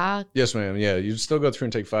for a guy? Yes, ma'am. Yeah, you still go through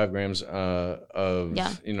and take 5 grams of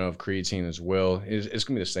creatine as well. It's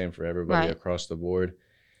gonna be the same for everybody across the board.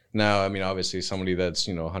 Now, obviously, somebody that's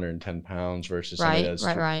 110 pounds versus somebody that's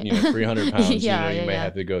 300 pounds, you may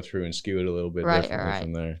have to go through and skew it a little bit differently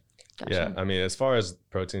from there. Gotcha. Yeah, as far as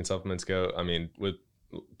protein supplements go, with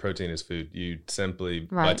protein is food. You simply,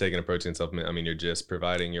 by taking a protein supplement, you're just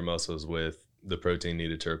providing your muscles with the protein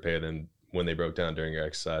needed to repair them when they broke down during your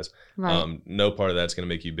exercise. No part of that's going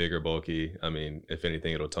to make you big or bulky. If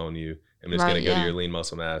anything, it'll tone you. It's going to go to your lean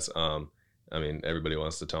muscle mass. Everybody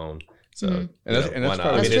wants to tone. So, and that's why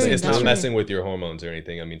not? It's not messing with your hormones or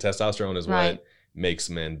anything. Testosterone is what makes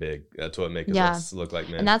men big. That's what makes Yeah. us look like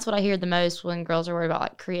men. And that's what I hear the most when girls are worried about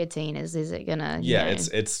like creatine is it gonna, you know,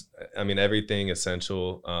 it's I mean, everything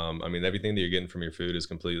essential. I mean, everything that you're getting from your food is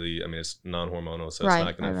completely, I mean, it's non-hormonal, so it's Right,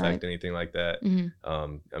 not going right, to affect right. anything like that. Mhm.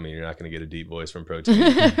 I mean, you're not going to get a deep voice from protein.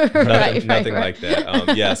 Right, Nothing right. like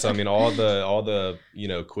that. Yeah, so I mean, all the you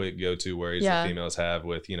know, quick go-to worries Yeah. that females have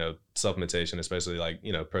with, you know, supplementation, especially like,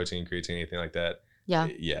 you know, protein, creatine, anything like that. Yeah.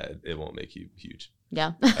 It won't make you huge.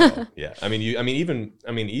 Yeah. At all. Yeah. I mean,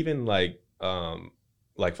 even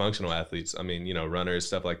like functional athletes, I mean, you know, runners,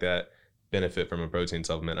 stuff like that, benefit from a protein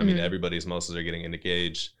supplement. I mean, Mhm. everybody's muscles are getting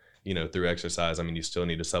engaged, you know, through exercise. I mean, you still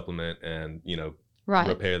need to supplement and, you know, Right.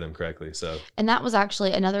 repair them correctly. So And that was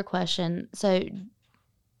actually another question. So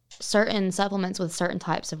certain supplements with certain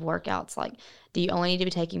types of workouts, like do you only need to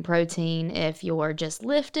be taking protein if you're just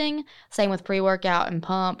lifting? Same with pre-workout and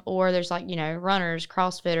pump, or there's like, you know, runners,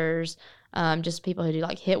 CrossFitters, just people who do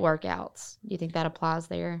like HIIT workouts. Do you think that applies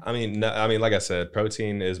there? I mean, no, I mean, like I said,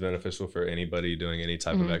 protein is beneficial for anybody doing any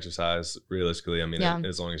type of Mhm. exercise. Realistically, I mean, Yeah.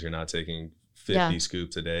 as long as you're not taking 50 Yeah.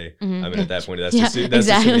 scoops a day. Mhm. I mean, at that point, that's Yeah, just too many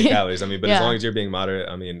exactly. calories. I mean, but Yeah. as long as you're being moderate,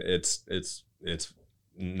 I mean, it's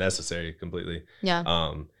necessary completely. Yeah.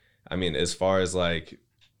 I mean, as far as like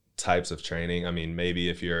types of training, I mean, maybe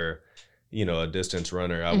if you're, you know, a distance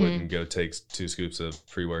runner, I Mhm. wouldn't go take 2 scoops of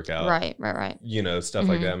pre-workout. Right. You know, stuff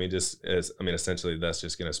like Mhm. that. I mean, essentially that's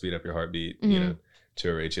just going to speed up your heartbeat, Mhm. you know,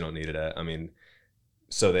 to a rate you don't need it at. I mean,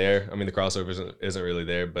 so the crossover isn't really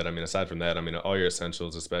there, but I mean, aside from that, I mean, all your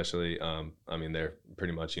essentials, especially, I mean, they're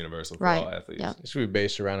pretty much universal for Right. all athletes. Yeah. It should be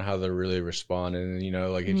based around how they're really responding. And, you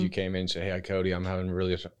know, like if you Mhm. came in and say, hey, Cody, I'm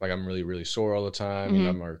really sore all the time. You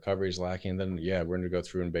know, Mhm. my recovery is lacking. Then, yeah, we're going to go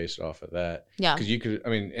through and base it off of that. Yeah. Because you could, I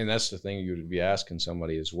mean, and that's the thing you would be asking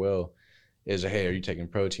somebody as well is, hey, are you taking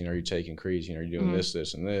protein? Are you taking creatine? Are you doing Mhm.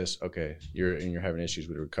 this, and this? Okay. You're having issues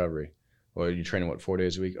with recovery. Or you're training, 4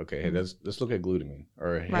 days a week? Okay. Hey, Mhm. let's look at glutamine.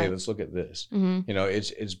 Or, hey, Right. let's look at this. Hmm. You know,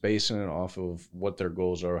 it's basing it off of what their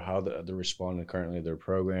goals are, how they're responding currently to their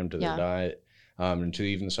program, to their Yeah. diet, and to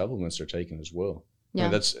even the supplements they're taking as well. I Yeah.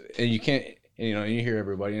 mean, and you can't, and, you know, and you hear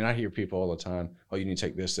everybody, and I hear people all the time, oh, you need to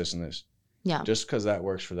take this, and this. Yeah. Just because that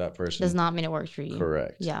works for that person. Does not mean it works for you.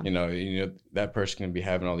 Correct. Yeah. You know, that person can be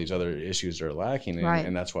having all these other issues they're lacking, Right.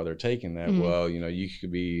 and that's why they're taking that. Mhm. Well, you know, you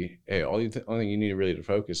could be, hey, only thing you need really to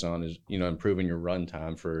focus on is, you know, improving your run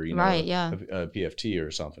time for, you know, Right, yeah. a PFT or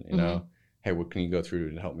something, you Mhm. know. Hey, what can you go through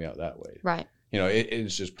and help me out that way? Right. You know,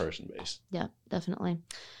 it's just person based. Yeah, definitely.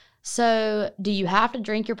 So, do you have to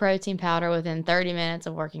drink your protein powder within 30 minutes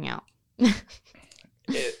of working out?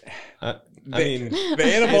 I mean, The it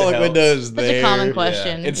anabolic helps. window is Such there. a common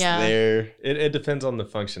question. It's yeah. there. It depends on the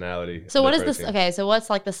functionality. So of what the is this? protein. Okay, so what's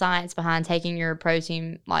like the science behind taking your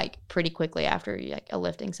protein like pretty quickly after like a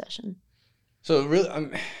lifting session? So really,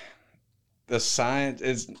 the science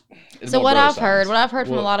is. So what I've heard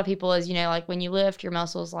from a Well- lot of people is, you know, like when you lift, your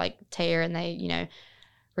muscles like tear and they, you know,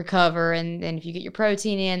 recover, and then if you get your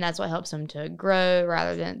protein in, that's what helps them to grow.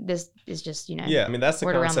 Rather than this is just, you know, Yeah, I mean, that's the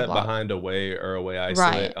word around the concept block. behind a whey or a whey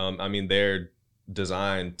isolate. Right. I mean, they're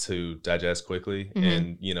designed to digest quickly Mhm.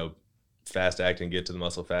 and, you know, fast act and get to the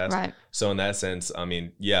muscle fast. right, So in that sense, I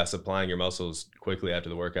mean, yeah, supplying your muscles quickly after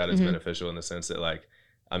the workout is Mhm. beneficial in the sense that, like,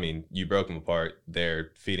 I mean, you broke them apart.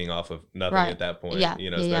 They're feeding off of nothing Right. at that point, Yeah, you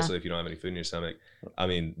know, yeah, yeah. especially if you don't have any food in your stomach. I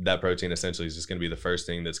mean, that protein essentially is just going to be the first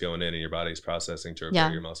thing that's going in and your body's processing to repair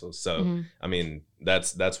Yeah. your muscles. So, Mhm. I mean,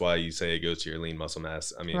 that's why you say it goes to your lean muscle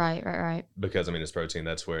mass. I mean, right. because I mean, it's protein.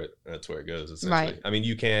 That's where it goes essentially. Right. I mean,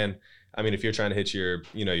 if you're trying to hit your,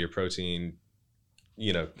 you know, your protein,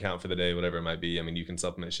 you know, count for the day, whatever it might be. I mean, you can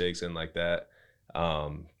supplement shakes in like that.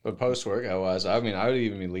 But post workout wise, I mean, I would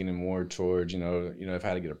even be leaning more towards, you know, if I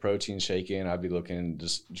had to get a protein shake in, I'd be looking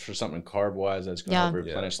just for something carb wise that's going to Yeah. help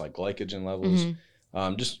replenish like glycogen levels. Mhm.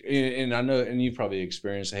 And I know, and you've probably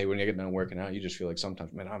experienced, hey, when you get done working out, you just feel like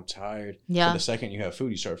sometimes, man, I'm tired. Yeah. But the second you have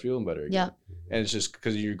food, you start feeling better again. Yeah. And it's just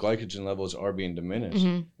because your glycogen levels are being diminished.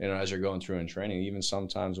 Mhm. You know, as you're going through and training, even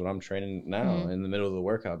sometimes when I'm training now Mhm. in the middle of the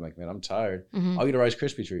workout, I'm like, man, I'm tired. Mhm. I'll get a Rice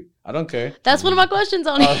Krispie treat. I don't care. That's one of my questions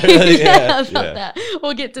on Oh, here. really? Yeah, about yeah. that.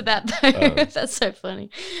 We'll get to that though. That's so funny.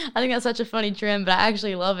 I think that's such a funny trend, but I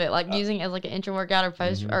actually love it. Like using it as like an intra workout or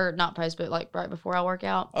post, Mhm. or not post, but like right before I work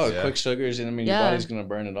out. Oh, Yeah. quick sugars, and I mean, Yeah. your body's gonna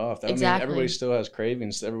burn it off. I mean, Exactly. everybody still has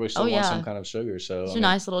cravings. Everybody still Oh, wants yeah. some kind of sugar. So It's I a mean,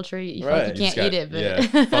 nice little treat. You feel Right. like You you just can't eat got- it,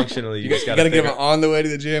 but yeah, functionally, you just you got to give figure them on the way to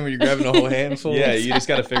the gym, or you're grabbing a whole handful. Yeah, you just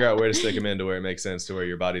got to figure out where to stick them in to where it makes sense to where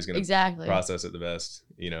your body's going to exactly. process it the best,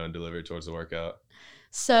 you know, and deliver it towards the workout.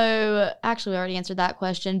 So actually, we already answered that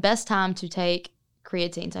question. Best time to take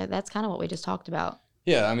creatine. So that's kind of what we just talked about.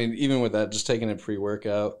 Yeah, I mean, even with that, just taking a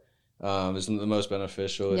pre-workout, is the most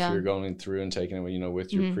beneficial if you're going through and taking it,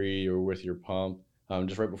 with your pre or with your pump.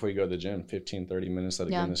 Just right before you go to the gym, 15, 30 minutes, let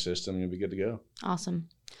it get in the system, and you'll be good to go. Awesome.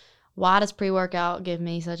 Why does pre-workout give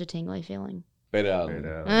me such a tingly feeling?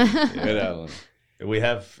 Beta-alanine. We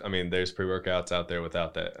have, there's pre-workouts out there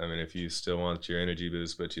without that. If you still want your energy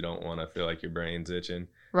boost, but you don't want to feel like your brain's itching.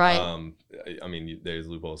 Right. There's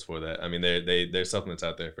loopholes for that. There's supplements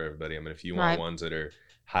out there for everybody. If you want ones that are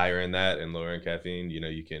higher in that and lower in caffeine,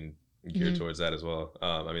 you can gear towards that as well.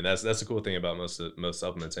 That's the cool thing about most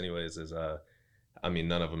supplements anyways is,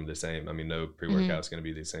 none of them are the same. No pre-workout is going to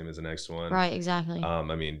be the same as the next one. Right, exactly.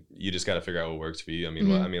 You just got to figure out what works for you.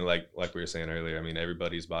 Like we were saying earlier,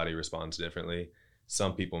 everybody's body responds differently.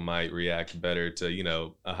 Some people might react better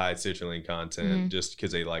to, a high citrulline content just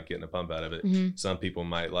because they like getting a pump out of it. Some people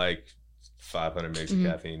might like 500 mg of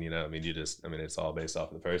caffeine, it's all based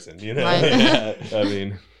off of the person, Right.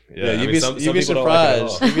 You'd be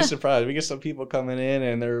surprised. You'd be surprised. We get some people coming in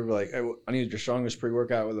and they're like, hey, I need your strongest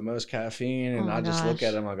pre-workout with the most caffeine. And I just look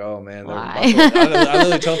at them like, oh, man. I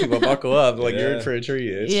literally tell people, buckle up. Like, you're in for a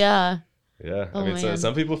treat. Yeah. Yeah. So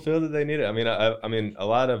some people feel that they need it. A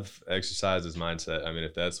lot of exercise is mindset.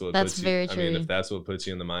 If that's what puts you, very true. If that's what puts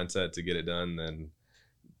you in the mindset to get it done, then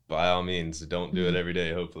by all means, don't do it every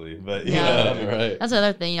day, hopefully. But right. That's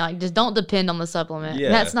another thing. Just don't depend on the supplement.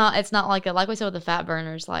 Yeah. It's not like we said with the fat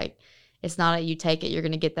burners, like it's not a you take it, you're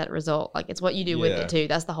going to get that result. Like it's what you do with it too.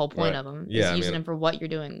 That's the whole point of them. Is using them for what you're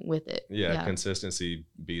doing with it. Yeah. Consistency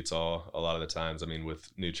beats all a lot of the times.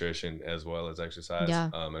 With nutrition as well as exercise. Yeah.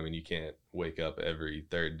 You can't wake up every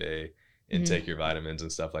third day and take your vitamins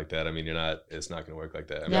and stuff like that. It's not going to work like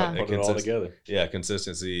that. Put it all together. Yeah,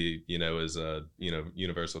 consistency, is a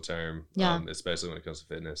universal term, especially when it comes to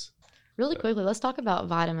fitness. Really quickly, let's talk about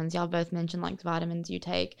vitamins. Y'all both mentioned like the vitamins you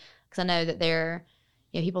take, because I know that they're,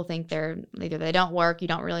 people think they're either they don't work, you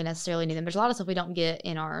don't really necessarily need them. There's a lot of stuff we don't get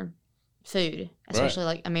in our food, especially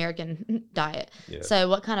like American diet. Yeah. So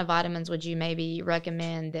what kind of vitamins would you maybe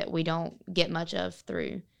recommend that we don't get much of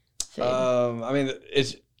through food?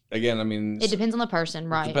 It depends on the person,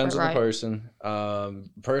 right? It depends on the person.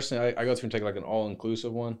 Personally, I go through and take like an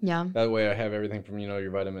all-inclusive one. Yeah. That way I have everything from,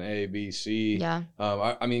 your vitamin A, B, C. Yeah.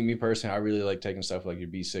 Me personally, I really like taking stuff like your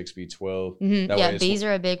B6, B12. Mm-hmm. That B's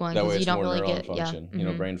are a big one because you don't really get function,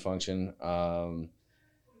 brain function. Like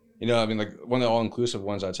one of the all-inclusive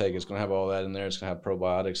ones I take is going to have all that in there. It's going to have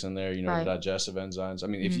probiotics in there, digestive enzymes.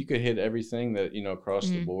 If you could hit everything that, across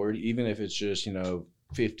the board, even if it's just,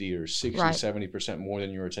 50 or 60, 70% more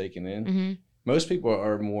than you were taking in. Most people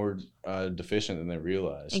are more deficient than they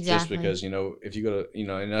realize. Exactly. Just because, if you go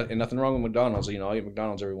to, and nothing wrong with McDonald's, I'll eat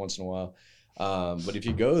McDonald's every once in a while. But if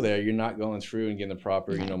you go there, you're not going through and getting the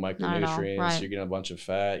proper, micronutrients. Right. You're getting a bunch of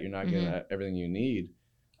fat. You're not getting everything you need.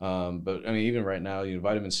 But even right now,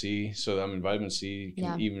 vitamin C. So vitamin C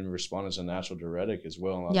can even respond as a natural diuretic as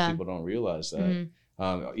well. And a lot of people don't realize that.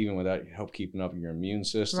 Even with that, help keeping up your immune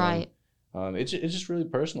system. Right. It's just really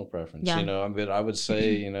personal preference, but I would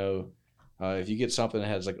say, if you get something that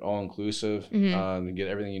has like all inclusive, and get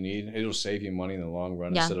everything you need, it'll save you money in the long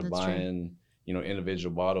run instead of buying,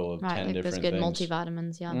 individual bottle of 10 different things. Those good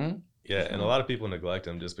multivitamins, Yeah, and a lot of people neglect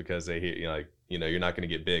them just because they hear, you're not going to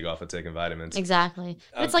get big off of taking vitamins. Exactly.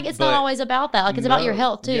 But it's not always about that. Like it's about your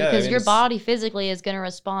health too, because your body physically is going to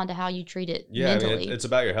respond to how you treat it mentally. It's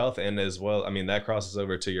about your health, and as well, that crosses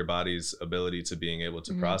over to your body's ability to being able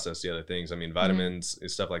to process the other things. Vitamins and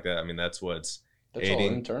stuff like that. That's aiding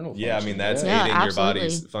all internal function. Yeah, that's aiding your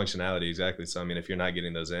body's functionality. Exactly. So if you're not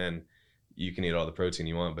getting those in, you can eat all the protein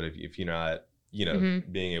you want, but if you're not,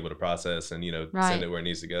 being able to process and send it where it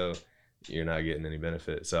needs to go, you're not getting any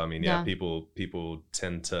benefit. So people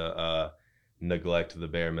tend to neglect the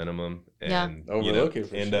bare minimum and overlook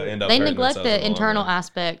it. End up they neglect the internal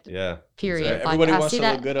aspect. Yeah, period. Exactly. Everybody wants to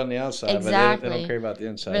look good on the outside, but they don't care about the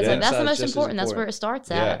inside. But that's the most important. That's where it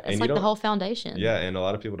starts at. It's like the whole foundation. Yeah, and a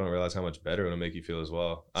lot of people don't realize how much better it'll make you feel as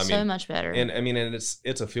well. So much better. And and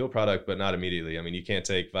it's a fuel product, but not immediately. You can't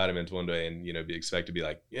take vitamins one day and be expect to be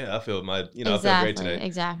like, I feel I feel great today.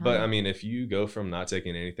 Exactly. But if you go from not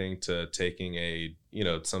taking anything to taking a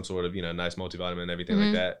some sort of nice multivitamin, everything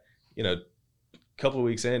like that, couple of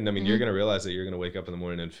weeks in, you're going to realize that you're going to wake up in the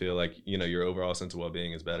morning and feel like, your overall sense of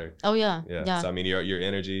well-being is better. Oh, yeah. So, your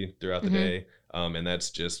energy throughout the day, and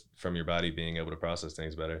that's just from your body being able to process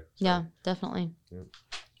things better. So, yeah, definitely. Yeah.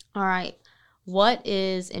 All right. What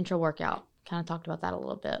is intra-workout? Kind of talked about that a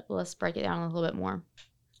little bit. Let's break it down a little bit more.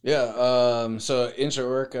 Yeah. So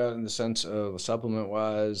intra-workout in the sense of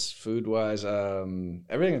supplement-wise, food-wise,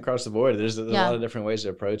 everything across the board. There's a lot of different ways to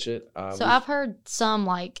approach it. So I've heard some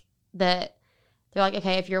like that they're like,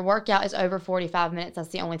 okay, if your workout is over 45 minutes, that's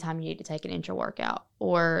the only time you need to take an intra workout?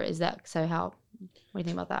 Or is that so? What do you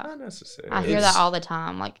think about that? Not necessarily. I hear that all the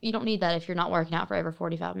time. Like, you don't need that if you're not working out for over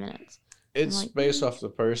 45 minutes. It's like, based off the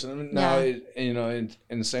person. I mean, Yeah.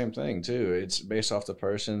 and the same thing too. It's based off the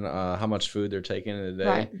person, how much food they're taking in a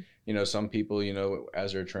day. Right. Some people,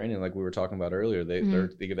 as they're training, like we were talking about earlier, they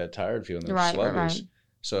get that tired feeling. They're Right, sluggish. right.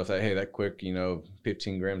 So if that quick,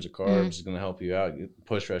 15 grams of carbs is going to help you out,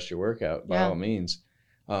 push rest your workout by all means.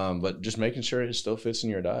 But just making sure it still fits in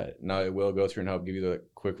your diet. Now it will go through and help give you the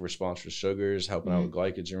quick response for sugars, helping out with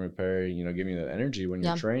glycogen repair, giving you that energy when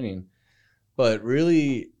you're training. But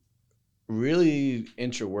really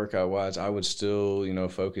intra-workout wise, I would still,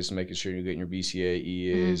 focus on making sure you're getting your BCAA,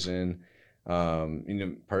 EAs, and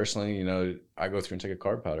personally, I go through and take a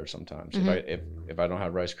carb powder sometimes. If I don't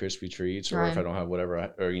have Rice Krispie treats, or if I don't have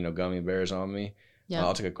whatever, or gummy bears on me,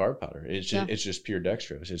 I'll take a carb powder. It's just pure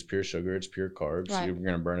dextrose. It's pure sugar. It's pure carbs. Right. You're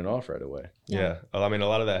gonna burn it off right away. Yeah. Well, I mean, a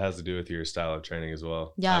lot of that has to do with your style of training as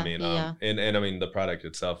well. Yeah. I mean, and I mean the product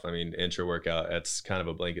itself. I mean, intra workout. That's kind of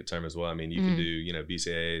a blanket term as well. I mean, you can do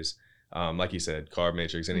BCAAs, like you said, carb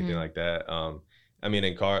matrix, anything like that. I mean,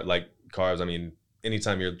 in carbs. I mean,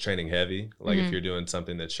 anytime you're training heavy, like if you're doing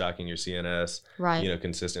something that's shocking your CNS, right,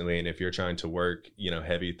 consistently, and if you're trying to work,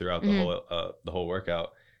 heavy throughout the whole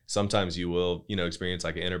workout, sometimes you will, experience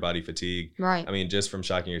like an inner body fatigue. Right. I mean, just from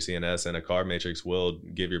shocking your CNS, and a carb matrix will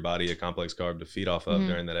give your body a complex carb to feed off of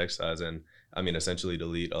during that exercise, and I mean, essentially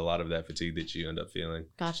delete a lot of that fatigue that you end up feeling.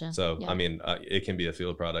 Gotcha. So, I mean, it can be a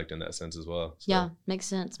field product in that sense as well. So, yeah, makes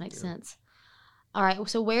sense. Makes sense. All right.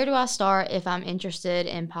 So where do I start if I'm interested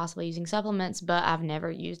in possibly using supplements, but I've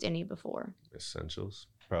never used any before? Essentials,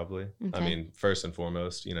 probably. Okay. I mean, first and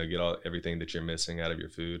foremost, get everything that you're missing out of your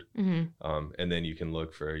food. And then you can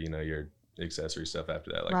look for, your accessory stuff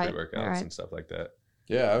after that, like pre-workouts and stuff like that.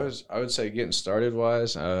 Yeah, I would say getting started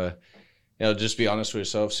wise, just be honest with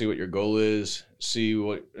yourself, see what your goal is,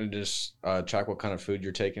 and just track what kind of food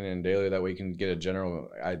you're taking in daily. That way you can get a general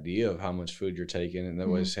idea of how much food you're taking. And that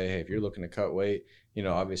way say, hey, if you're looking to cut weight,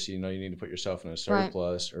 obviously, you need to put yourself in a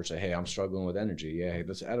surplus, or say, hey, I'm struggling with energy. Yeah, hey,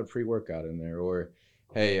 let's add a pre-workout in there. Or,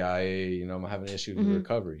 hey, I'm having issues with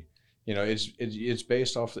recovery. It's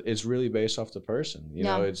based off. It's really based off the person.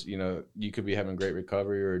 It's you could be having great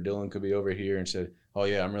recovery, or Dylan could be over here and said, oh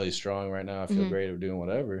yeah, I'm really strong right now. I feel great of doing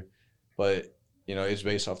whatever. But it's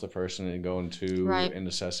based off the person and going to and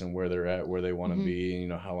assessing where they're at, where they want to be,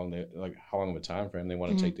 how long of a time frame they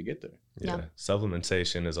want to take to get there. Yeah.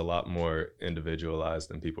 Supplementation is a lot more individualized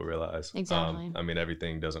than people realize. Exactly. I mean,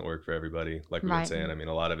 everything doesn't work for everybody, like we've been saying. I mean,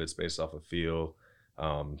 a lot of it's based off of feel,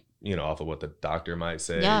 off of what the doctor might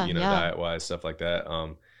say, diet wise, stuff like that.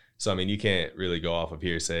 So, I mean, you can't really go off of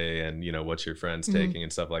hearsay and, what your friend's taking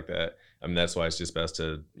and stuff like that. I mean, that's why it's just best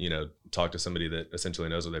to, talk to somebody that essentially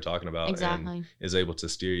knows what they're talking about and is able to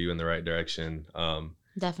steer you in the right direction.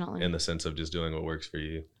 Definitely. In the sense of just doing what works for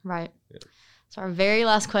you. Right. Yeah. So our very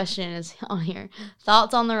last question is on here.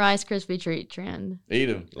 Thoughts on the Rice Krispie treat trend? Eat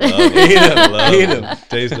them. Eat them.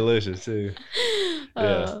 Tastes delicious too.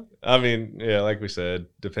 Yeah. I mean, like we said,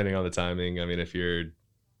 depending on the timing. I mean, if you're,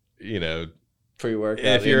 pre-workout.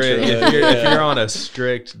 If you're on a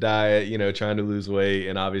strict diet, trying to lose weight,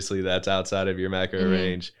 and obviously that's outside of your macro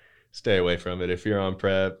range, stay away from it. If you're on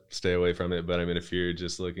prep, stay away from it. But I mean, if you're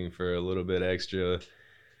just looking for a little bit extra,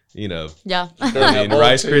 I mean,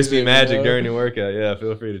 Rice Krispie magic during your workout,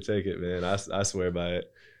 feel free to take it, man. I swear by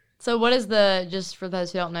it. So what is just for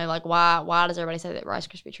those who don't know, like why does everybody say that Rice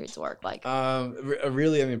Krispie treats work? Like,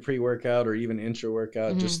 really, I mean, pre-workout or even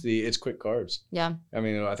intra-workout, it's quick carbs. Yeah. I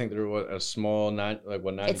mean, I think they're a small 90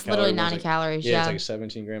 It's literally 90 calories. Yeah, it's like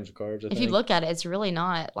 17 grams of carbs. I think. If you look at it, it's really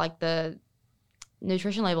not like the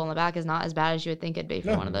nutrition label on the back is not as bad as you would think it'd be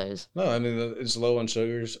for one of those. No, I mean, it's low on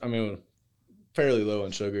sugars. I mean, fairly low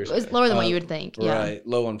on sugars. It's lower than what you would think. Yeah. Right.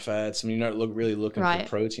 Low on fats. I mean, you're not really looking for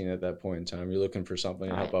protein at that point in time. You're looking for something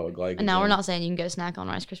to help out with glycogen. And now we're not saying you can go snack on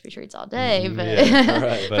Rice Krispie treats all day,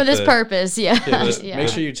 but for this purpose, Make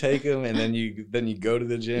sure you take them, and then you go to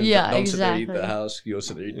the gym. Yeah, don't sit there eat the house. You'll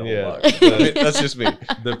sit there eat the whole box. That's just me.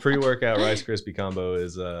 The pre-workout Rice Krispie combo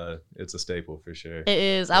is it's a staple for sure. It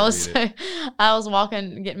is. I was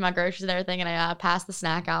walking, getting my groceries and everything, and I passed the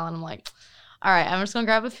snack aisle, and I'm like, all right, I'm just going to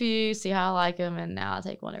grab a few, see how I like them, and now I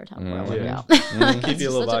take one every time before I work out. Keep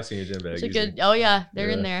your little box in your gym bag. Oh, yeah,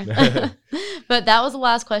 they're in there. But that was the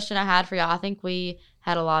last question I had for y'all. I think we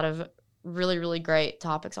had a lot of really, really great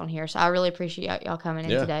topics on here, so I really appreciate y'all coming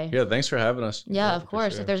in today. Yeah, thanks for having us. Yeah, of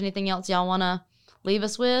course. Sure. If there's anything else y'all want to leave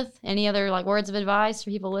us with? Any other like words of advice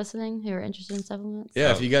for people listening who are interested in supplements?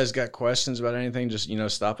 Yeah, if you guys got questions about anything, just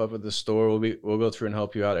stop up at the store. We'll go through and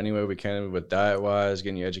help you out any way we can with diet wise,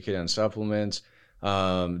 getting you educated on supplements,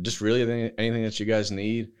 just really anything that you guys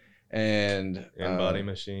need. And InBody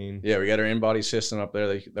machine. Yeah, we got our InBody system up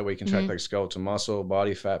there that we can track like skeletal muscle,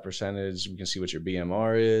 body fat percentage. We can see what your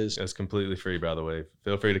BMR is. It's completely free, by the way.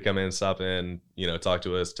 Feel free to come in, stop in, talk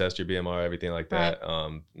to us, test your BMR, everything like that.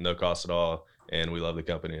 No cost at all. And we love the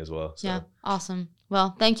company as well. So. Yeah, awesome.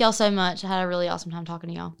 Well, thank y'all so much. I had a really awesome time talking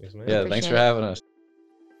to y'all. Yes, yeah, thanks for having us.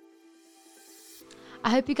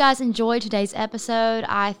 I hope you guys enjoyed today's episode.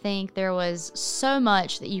 I think there was so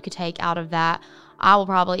much that you could take out of that. I will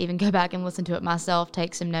probably even go back and listen to it myself,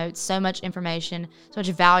 take some notes, so much information, so much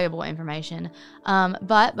valuable information.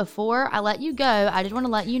 But before I let you go, I did want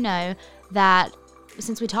to let you know that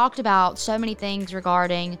since we talked about so many things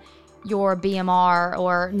regarding your BMR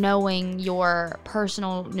or knowing your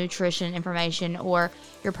personal nutrition information or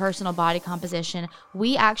your personal body composition,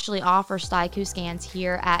 we actually offer STIKU scans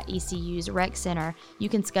here at ECU's Rec Center. You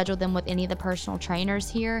can schedule them with any of the personal trainers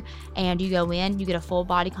here, and you go in, you get a full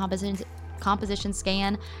body composition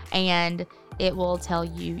scan, and it will tell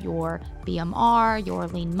you your BMR, your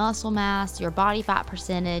lean muscle mass, your body fat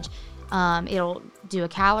percentage. It'll do a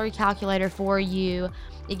calorie calculator for you.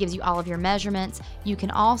 It gives you all of your measurements. You can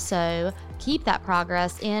also keep that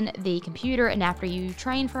progress in the computer, and after you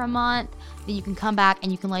train for a month, then you can come back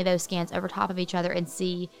and you can lay those scans over top of each other and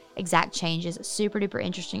see exact changes. Super duper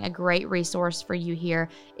interesting, a great resource for you here.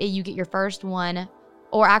 You get your first one,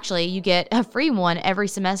 or actually you get a free one every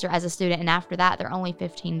semester as a student, and after that they're only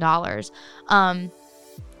 $15.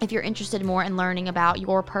 If you're interested more in learning about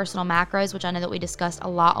your personal macros, which I know that we discussed a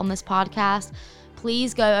lot on this podcast,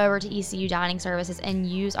 please go over to ECU Dining Services and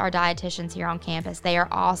use our dietitians here on campus. They are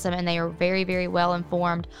awesome, and they are very, very well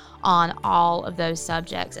informed on all of those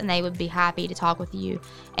subjects, and they would be happy to talk with you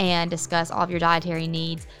and discuss all of your dietary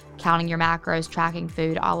needs, counting your macros, tracking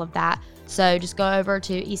food, all of that. So just go over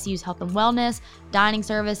to ECU's Health and Wellness, Dining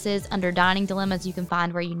Services. Under Dining Dilemmas, you can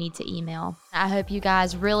find where you need to email. I hope you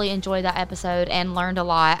guys really enjoyed that episode and learned a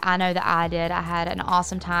lot. I know that I did. I had an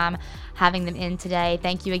awesome time having them in today.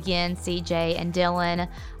 Thank you again, CJ and Dylan.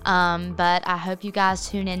 But I hope you guys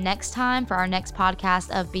tune in next time for our next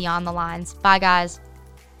podcast of Beyond the Lines. Bye, guys.